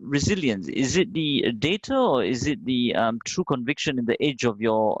that resilience? Is it the data or is it the true conviction in the edge of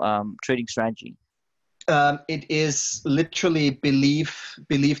your trading strategy? It is literally believe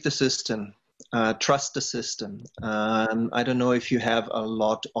the system. Trust the system. I don't know if you have a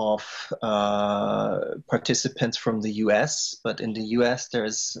lot of participants from the US, but in the US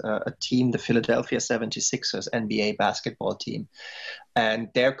there's a team, the Philadelphia 76ers NBA basketball team, and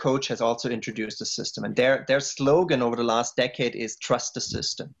their coach has also introduced the system. And their slogan over the last decade is trust the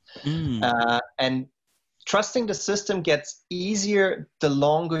system. And trusting the system gets easier the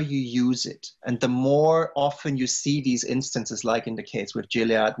longer you use it. And the more often you see these instances, like in the case with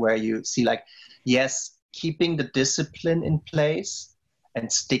Gilead, where you see like, yes, keeping the discipline in place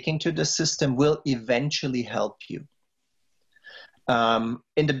and sticking to the system will eventually help you.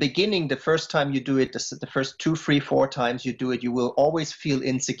 In the beginning, the first time you do it, the first 2, 3, 4 times you do it, you will always feel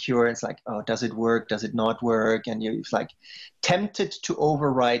insecure. It's like, oh, does it work? Does it not work? And you're like tempted to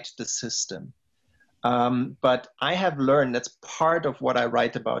override the system. But I have learned, that's part of what I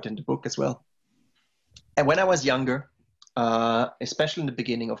write about in the book as well. And when I was younger, especially in the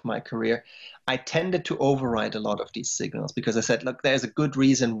beginning of my career, I tended to override a lot of these signals because I said, look, there's a good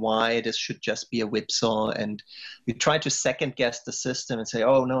reason why this should just be a whipsaw. And you try to second guess the system and say,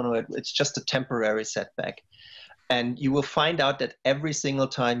 oh, no, it's just a temporary setback. And you will find out that every single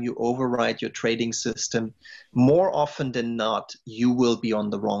time you override your trading system, more often than not, you will be on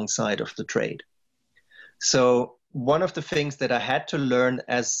the wrong side of the trade. So one of the things that I had to learn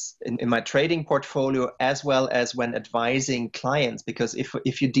as in my trading portfolio, as well as when advising clients, because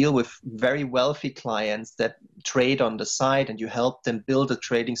if you deal with very wealthy clients that trade on the side and you help them build a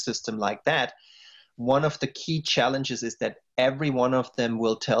trading system like that, one of the key challenges is that every one of them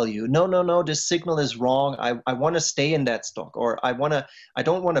will tell you, no, this signal is wrong. I want to stay in that stock, or I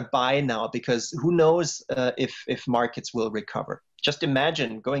don't want to buy now because who knows if markets will recover. Just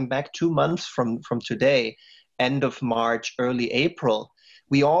imagine going back 2 months from today, end of March, early April,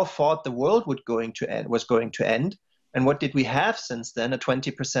 we all thought the world was going to end. And what did we have since then? A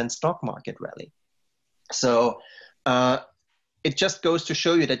 20% stock market rally. So it just goes to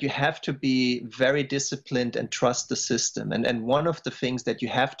show you that you have to be very disciplined and trust the system. And one of the things that you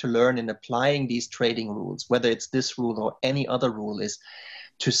have to learn in applying these trading rules, whether it's this rule or any other rule, is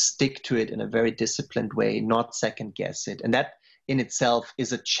to stick to it in a very disciplined way, not second guess it. And that in itself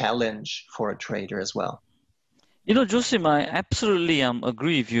is a challenge for a trader as well. You know, Joachim, I absolutely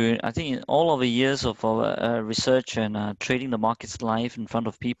agree with you. I think in all of the years of our research and trading the markets live in front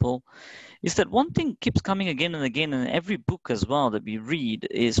of people, is that one thing keeps coming again and again in every book as well that we read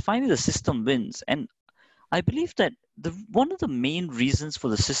is finally the system wins. And I believe that one of the main reasons for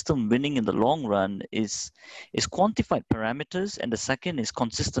the system winning in the long run is quantified parameters, and the second is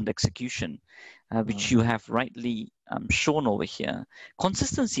consistent execution, which you have rightly shown over here.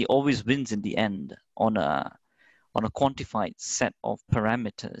 Consistency always wins in the end on a quantified set of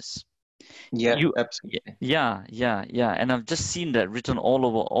parameters. Yeah, absolutely. Yeah. And I've just seen that written all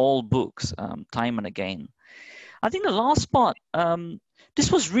over all books, time and again. I think the last part,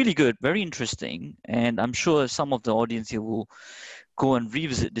 this was really good, very interesting, and I'm sure some of the audience here will go and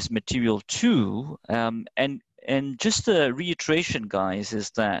revisit this material too. And just a reiteration, guys,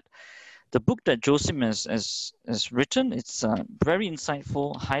 is that the book that Joachim has written, it's very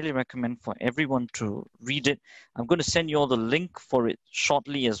insightful, highly recommend for everyone to read it. I'm going to send you all the link for it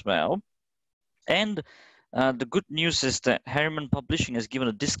shortly as well. And the good news is that Harriman Publishing has given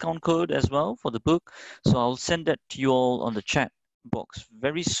a discount code as well for the book. So I'll send that to you all on the chat box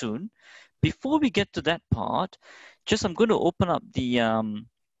very soon. Before we get to that part, I'm going to open up the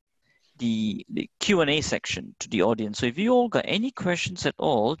Q&A section to the audience. So if you all got any questions at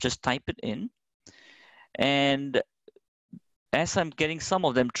all, just type it in. And as I'm getting some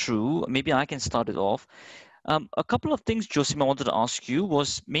of them through, maybe I can start it off. A couple of things, Joachim, I wanted to ask you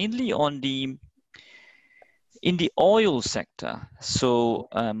was mainly on in the oil sector. So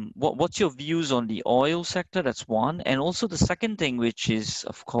what's your views on the oil sector? That's one. And also the second thing, which is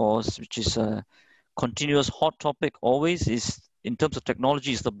a continuous hot topic always, is in terms of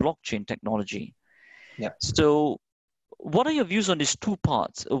technology, is the blockchain technology. Yeah. So what are your views on these two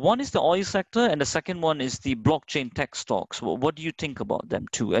parts? One is the oil sector and the second one is the blockchain tech stocks. What do you think about them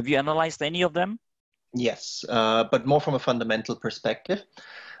too? Have you analyzed any of them? Yes, but more from a fundamental perspective.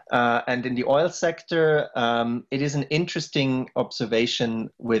 And in the oil sector, it is an interesting observation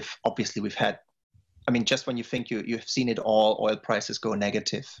obviously we've had, just when you think you've seen it all, oil prices go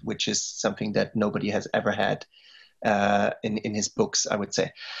negative, which is something that nobody has ever had in his books, I would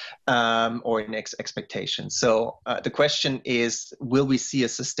say, or in expectations. So the question is, will we see a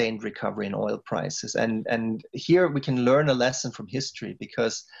sustained recovery in oil prices? And here we can learn a lesson from history,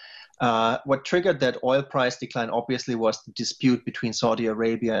 because what triggered that oil price decline obviously was the dispute between Saudi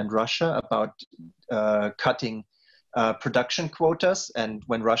Arabia and Russia about cutting production quotas. And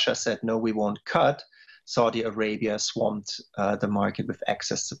when Russia said, no, we won't cut, Saudi Arabia swamped the market with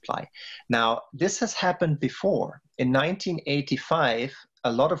excess supply. Now, this has happened before. In 1985,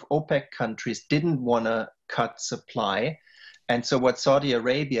 a lot of OPEC countries didn't want to cut supply. And so what Saudi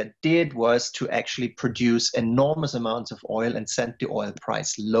Arabia did was to actually produce enormous amounts of oil and sent the oil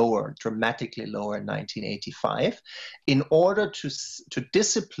price lower, dramatically lower in 1985, in order to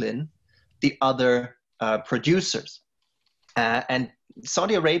discipline the other producers. And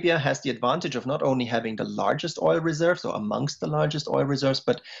Saudi Arabia has the advantage of not only having the largest oil reserves, or amongst the largest oil reserves,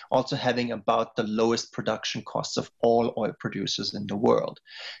 but also having about the lowest production costs of all oil producers in the world.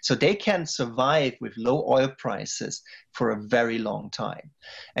 So they can survive with low oil prices for a very long time.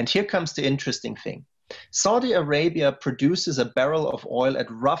 And here comes the interesting thing. Saudi Arabia produces a barrel of oil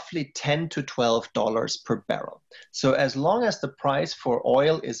at roughly $10 to $12 per barrel. So as long as the price for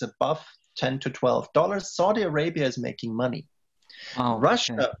oil is above $10 to $12, Saudi Arabia is making money. Wow,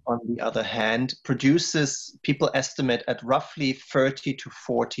 Russia, okay. on the other hand, produces, people estimate, at roughly $30 to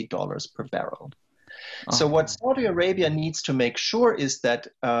 $40 per barrel. So what Saudi Arabia needs to make sure is that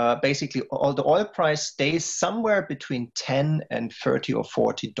basically all the oil price stays somewhere between $10 and $30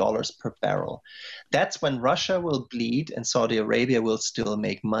 or $40 per barrel. That's when Russia will bleed and Saudi Arabia will still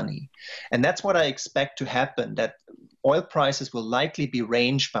make money. And that's what I expect to happen, that oil prices will likely be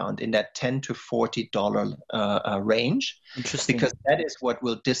range bound in that $10 to $40 range. Interesting. Because that is what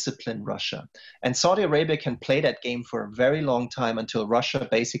will discipline Russia. And Saudi Arabia can play that game for a very long time until Russia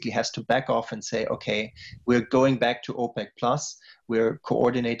basically has to back off and say, okay, we're going back to OPEC plus, we're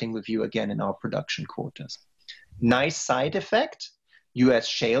coordinating with you again in our production quotas. Nice side effect, US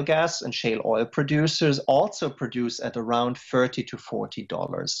shale gas and shale oil producers also produce at around $30 to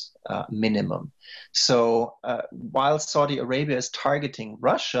 $40 minimum. So while Saudi Arabia is targeting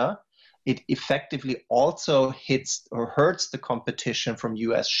Russia, it effectively also hits or hurts the competition from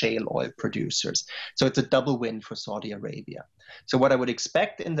US shale oil producers. So it's a double win for Saudi Arabia. So what I would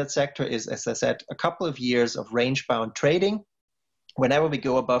expect in that sector is, as I said, a couple of years of range-bound trading. Whenever we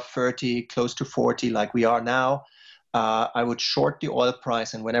go above 30, close to 40, like we are now, I would short the oil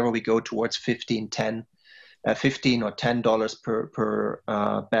price. And whenever we go towards 15 or $10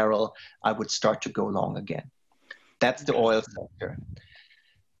 per barrel, I would start to go long again. That's the oil sector.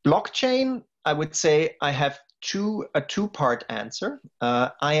 Blockchain, I would say I have a two-part answer.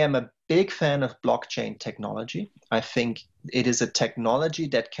 I am a big fan of blockchain technology. I think it is a technology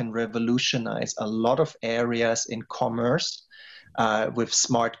that can revolutionize a lot of areas in commerce. With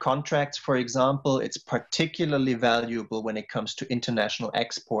smart contracts, for example, it's particularly valuable when it comes to international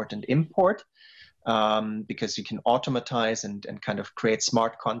export and import, because you can automatize and kind of create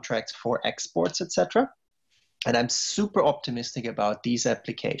smart contracts for exports, etc. And I'm super optimistic about these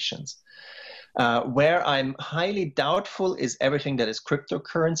applications. Where I'm highly doubtful is everything that is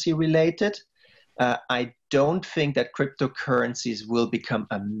cryptocurrency related. I don't think that cryptocurrencies will become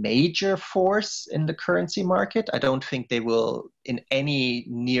a major force in the currency market. I don't think they will, in any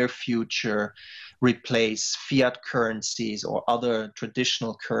near future, replace fiat currencies or other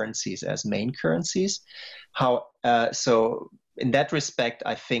traditional currencies as main currencies. So in that respect,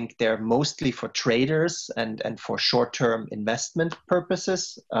 I think they're mostly for traders and for short-term investment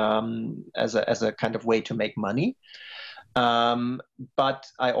purposes, as a kind of way to make money. But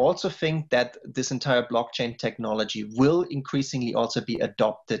I also think that this entire blockchain technology will increasingly also be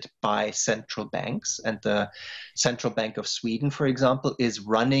adopted by central banks. And the Central Bank of Sweden, for example, is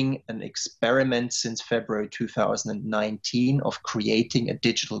running an experiment since February 2019 of creating a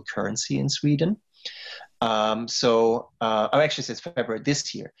digital currency in Sweden. Actually, since February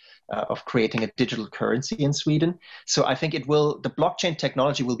this year, of creating a digital currency in Sweden. So I think the blockchain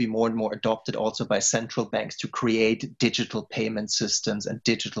technology will be more and more adopted also by central banks to create digital payment systems and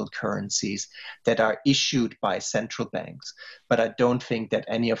digital currencies that are issued by central banks. But I don't think that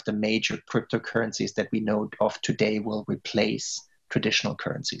any of the major cryptocurrencies that we know of today will replace traditional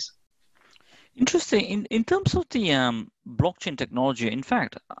currencies. Interesting. In terms of the blockchain technology, in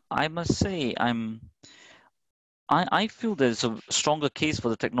fact, I must say I feel there's a stronger case for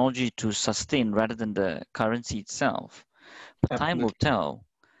the technology to sustain rather than the currency itself. But Absolutely. time will tell.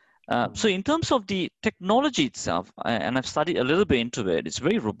 So in terms of the technology itself, and I've studied a little bit into it, it's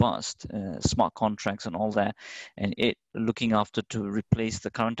very robust, smart contracts and all that, and it looking after to replace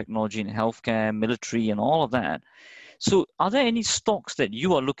the current technology in healthcare, military, and all of that. So are there any stocks that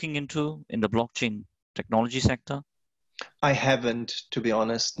you are looking into in the blockchain technology sector? I haven't, to be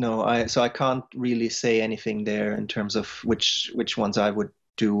honest. No, so I can't really say anything there in terms of which ones I would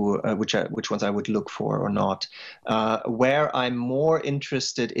do, which ones I would look for or not. Where I'm more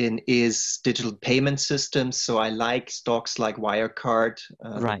interested in is digital payment systems. So I like stocks like Wirecard,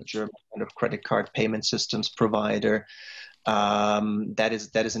 Right. the German kind of credit card payment systems provider. That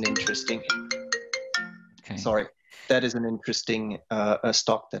is an interesting. Okay. Sorry, that is an interesting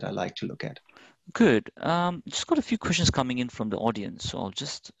stock that I like to look at. Good. Just got a few questions coming in from the audience, so I'll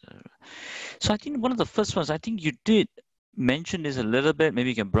just. So I think one of the first ones, I think you did mention this a little bit. Maybe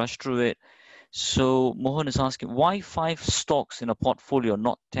you can brush through it. So Mohan is asking, why 5 stocks in a portfolio,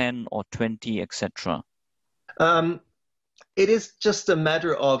 not 10 or 20, etc.? It is just a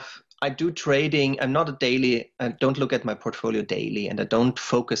matter of, I do trading. I'm not a daily. I don't look at my portfolio daily, and I don't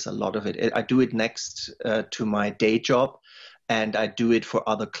focus a lot of it. I do it next to my day job. and I do it for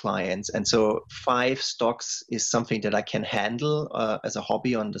other clients. And so 5 stocks is something that I can handle as a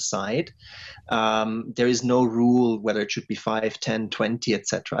hobby on the side. There is no rule whether it should be 5, 10, 20,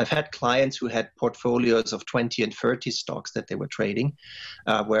 etc. I've had clients who had portfolios of 20 and 30 stocks that they were trading,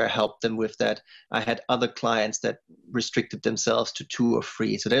 where I helped them with that. I had other clients that restricted themselves to 2 or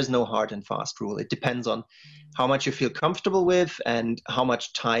 3. So there's no hard and fast rule. It depends on how much you feel comfortable with and how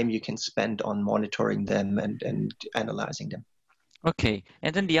much time you can spend on monitoring them and analyzing them. Okay,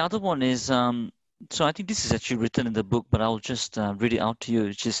 and then the other one is, so I think this is actually written in the book, but I'll just read it out to you.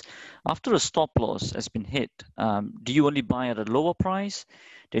 Which is, after a stop loss has been hit, do you only buy at a lower price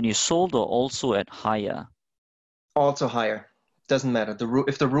than you sold, or also at higher? Also higher. Doesn't matter.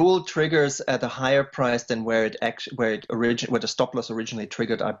 If the rule triggers at a higher price than where the stop loss originally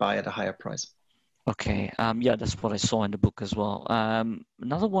triggered, I buy at a higher price. Okay. Yeah, that's what I saw in the book as well.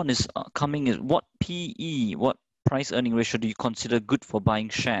 Another one is coming is, what PE, what price earning ratio do you consider good for buying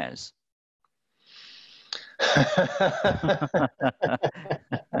shares?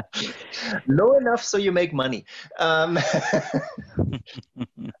 Low enough so you make money.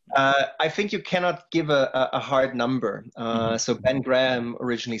 I think you cannot give a hard number. So Ben Graham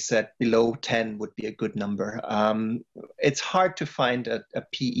originally said below 10 would be a good number. It's hard to find a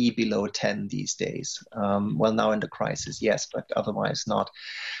PE below 10 these days. Well, now in the crisis, yes, but otherwise not.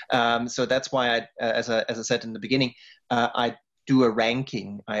 So that's why as I said in the beginning, I do a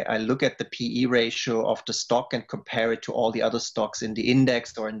ranking. I look at the PE ratio of the stock and compare it to all the other stocks in the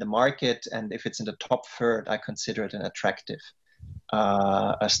index or in the market. And if it's in the top third, I consider it an attractive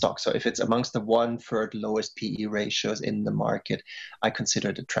a stock. So if it's amongst the 1/3 lowest PE ratios in the market, I consider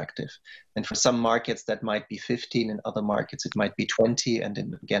it attractive. And for some markets, that might be 15. In other markets, it might be 20. And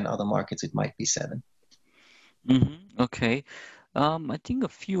in, again, other markets, it might be 7. Okay. I think a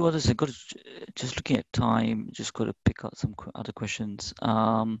few others. I got to, just looking at time. Just got to pick out some other questions.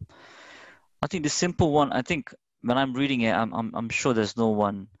 I think the simple one. I think when I'm reading it, I'm sure there's no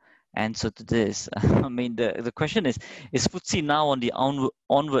one answer to this. I mean, the question is FTSE now on the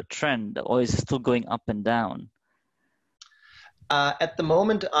onward trend, or is it still going up and down? At the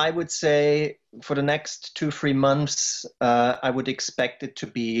moment, I would say for the next 2-3 months, I would expect it to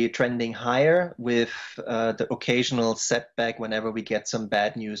be trending higher, with the occasional setback whenever we get some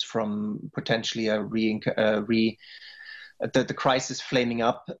bad news from potentially the crisis flaming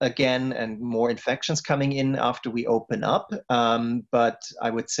up again and more infections coming in after we open up. But I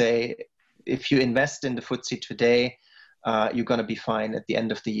would say if you invest in the FTSE today, you're going to be fine. At the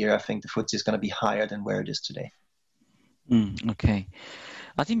end of the year, I think the FTSE is going to be higher than where it is today. Okay.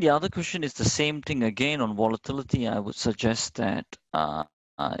 I think the other question is the same thing again on volatility. I would suggest that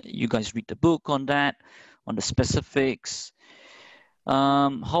you guys read the book on that, on the specifics.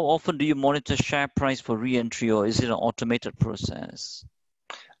 How often do you monitor share price for re-entry, or is it an automated process?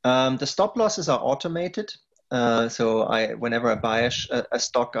 The stop losses are automated. So whenever I buy a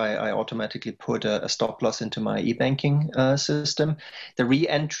stock, I automatically put a stop loss into my e-banking system. The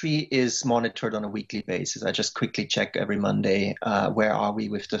re-entry is monitored on a weekly basis. I just quickly check every Monday where are we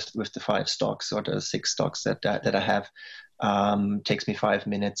with the 5 stocks or the 6 stocks that I have. Takes me 5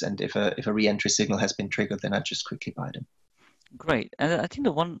 minutes, and if a re-entry signal has been triggered, then I just quickly buy them. Great. And I think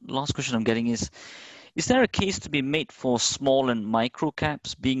the one last question I'm getting is there a case to be made for small and micro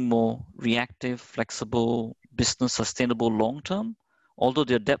caps being more reactive, flexible, business sustainable long term, although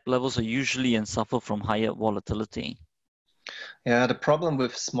their debt levels are usually and suffer from higher volatility? Yeah, the problem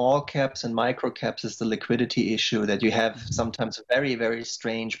with small caps and micro caps is the liquidity issue, that you have sometimes very, very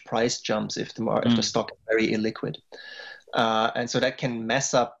strange price jumps if the stock is very illiquid. And so that can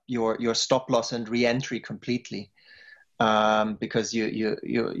mess up your stop loss and re-entry completely. Because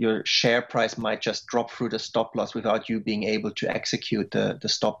your share price might just drop through the stop loss without you being able to execute the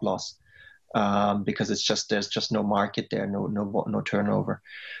stop loss, because there's just no market there, no turnover.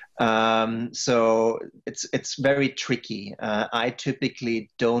 So it's very tricky. I typically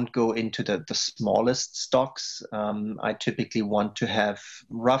don't go into the smallest stocks. I typically want to have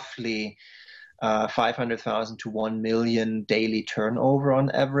roughly 500,000 to 1 million daily turnover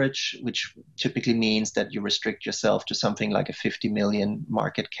on average, which typically means that you restrict yourself to something like a 50 million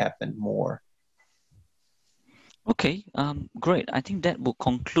market cap and more. Okay, great. I think that will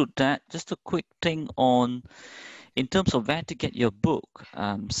conclude that. Just a quick thing on, in terms of where to get your book,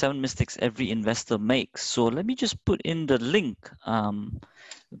 7 Mistakes Every Investor Makes. So let me just put in the link,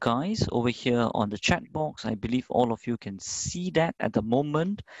 guys, over here on the chat box. I believe all of you can see that at the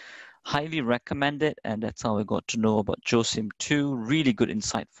moment. Highly recommend it, and that's how I got to know about Joachim too. Really good,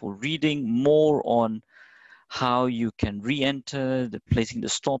 insightful reading, more on how you can re-enter, the placing the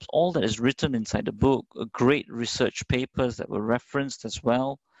stops, all that is written inside the book. Great research papers that were referenced as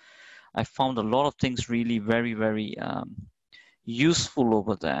well. I found a lot of things really very, very useful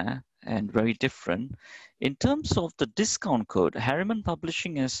over there and very different. In terms of the discount code, Harriman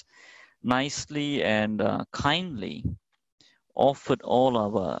Publishing has nicely and kindly offered all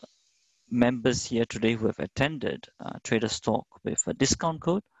our members here today who have attended Traders Talk with a discount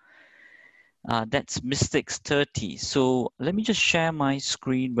code. That's Mystics30. So let me just share my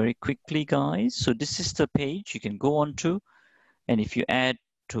screen very quickly, guys. So this is the page you can go on to, and if you add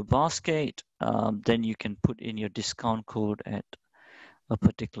to basket, then you can put in your discount code at a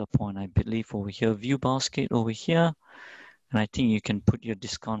particular point. I believe over here, view basket over here, and I think you can put your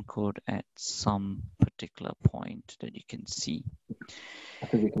discount code at some particular point that you can see. I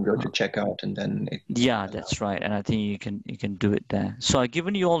think you can go to checkout and then yeah, that's right, and I think you can do it there. So I've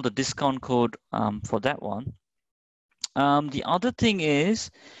given you all the discount code for that one. The other thing is,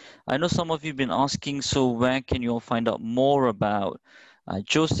 I know some of you have been asking, so where can you all find out more about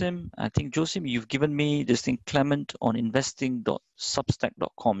Joachim? I think Joachim, you've given me this thing, Klement on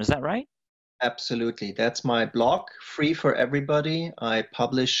investing.substack.com. Is that right? Absolutely. That's my blog, free for everybody. I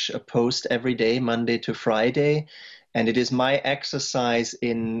publish a post every day, Monday to Friday. And it is my exercise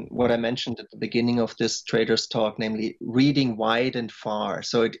in what I mentioned at the beginning of this Traders Talk, namely reading wide and far.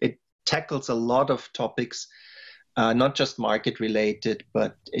 So it tackles a lot of topics, not just market related,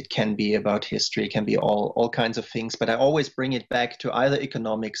 but it can be about history, it can be all kinds of things. But I always bring it back to either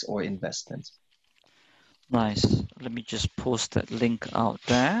economics or investments. Nice. Let me just post that link out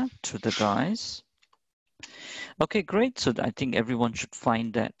there to the guys. Okay, great. So I think everyone should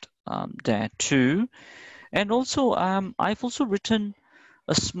find that there too. And also, I've also written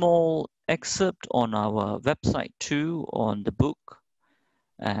a small excerpt on our website too, on the book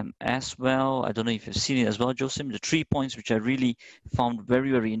as well. I don't know if you've seen it as well, Joachim, the 3 points which I really found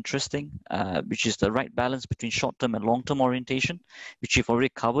very, very interesting, which is the right balance between short-term and long-term orientation, which you've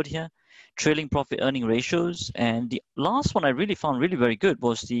already covered here, trailing profit earning ratios. And the last one I really found really very good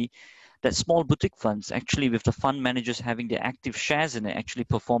was that small boutique funds, actually with the fund managers having their active shares in it, actually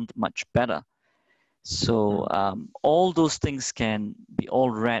performed much better. So all those things can be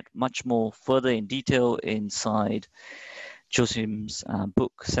all read much more further in detail inside Joachim's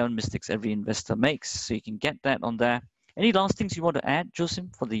book, 7 Mistakes Every Investor Makes. So you can get that on there. Any last things you want to add,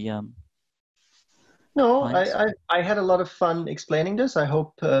 Joachim, for the No, I had a lot of fun explaining this. I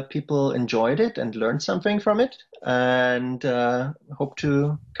hope people enjoyed it and learned something from it, and hope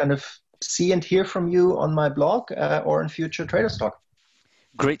to kind of see and hear from you on my blog or in future Traders Talk.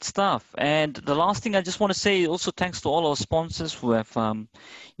 Great stuff. And the last thing I just want to say, also thanks to all our sponsors who have,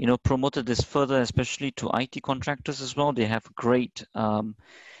 promoted this further, especially to IT contractors as well. They have a great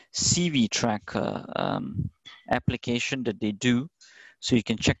CV tracker application that they do. So you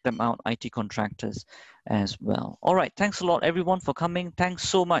can check them out, IT contractors as well. All right. Thanks a lot, everyone, for coming. Thanks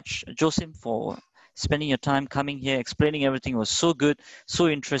so much, Joachim, for spending your time coming here, explaining everything. It was so good, so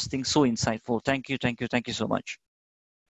interesting, so insightful. Thank you. Thank you. Thank you so much.